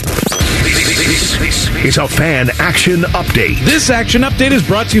 This is a Fan Action Update. This action update is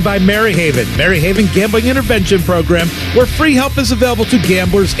brought to you by Mary Haven Gambling Intervention Program, where free help is available to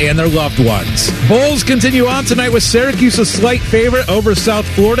gamblers and their loved ones. Bowls continue on tonight with Syracuse a slight favorite over South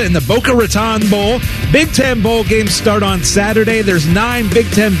Florida in the Boca Raton Bowl. Big Ten Bowl games start on Saturday. There's 9 Big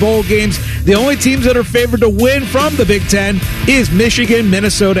Ten Bowl games. The only teams that are favored to win from the Big Ten is Michigan,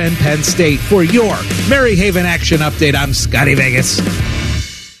 Minnesota, and Penn State. For your Mary Haven action update, I'm Scotty Vegas.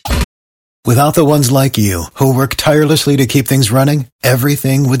 Without the ones like you, who work tirelessly to keep things running,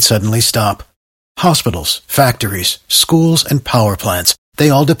 everything would suddenly stop. Hospitals, factories, schools, and power plants, they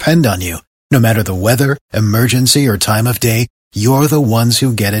all depend on you. No matter the weather, emergency, or time of day, you're the ones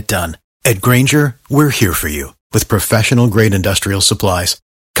who get it done. At Grainger, we're here for you with professional-grade industrial supplies.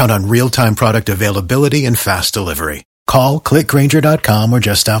 Count on real-time product availability and fast delivery. Call, click Grainger.com, or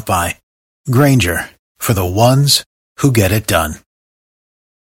just stop by. Grainger, for the ones who get it done.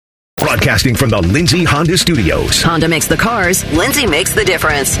 Broadcasting from the Lindsay Honda Studios. Honda makes the cars. Lindsay makes the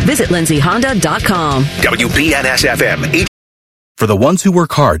difference. Visit lindsayhonda.com. WBNS-FM For the ones who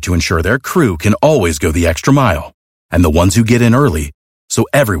work hard to ensure their crew can always go the extra mile, and the ones who get in early so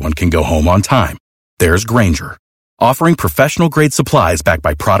everyone can go home on time, there's Grainger, offering professional-grade supplies backed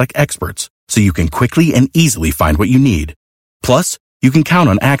by product experts so you can quickly and easily find what you need. Plus, you can count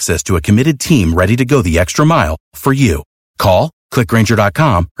on access to a committed team ready to go the extra mile for you. Call, click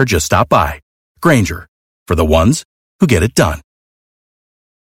Grainger.com, or just stop by. Grainger, for the ones who get it done.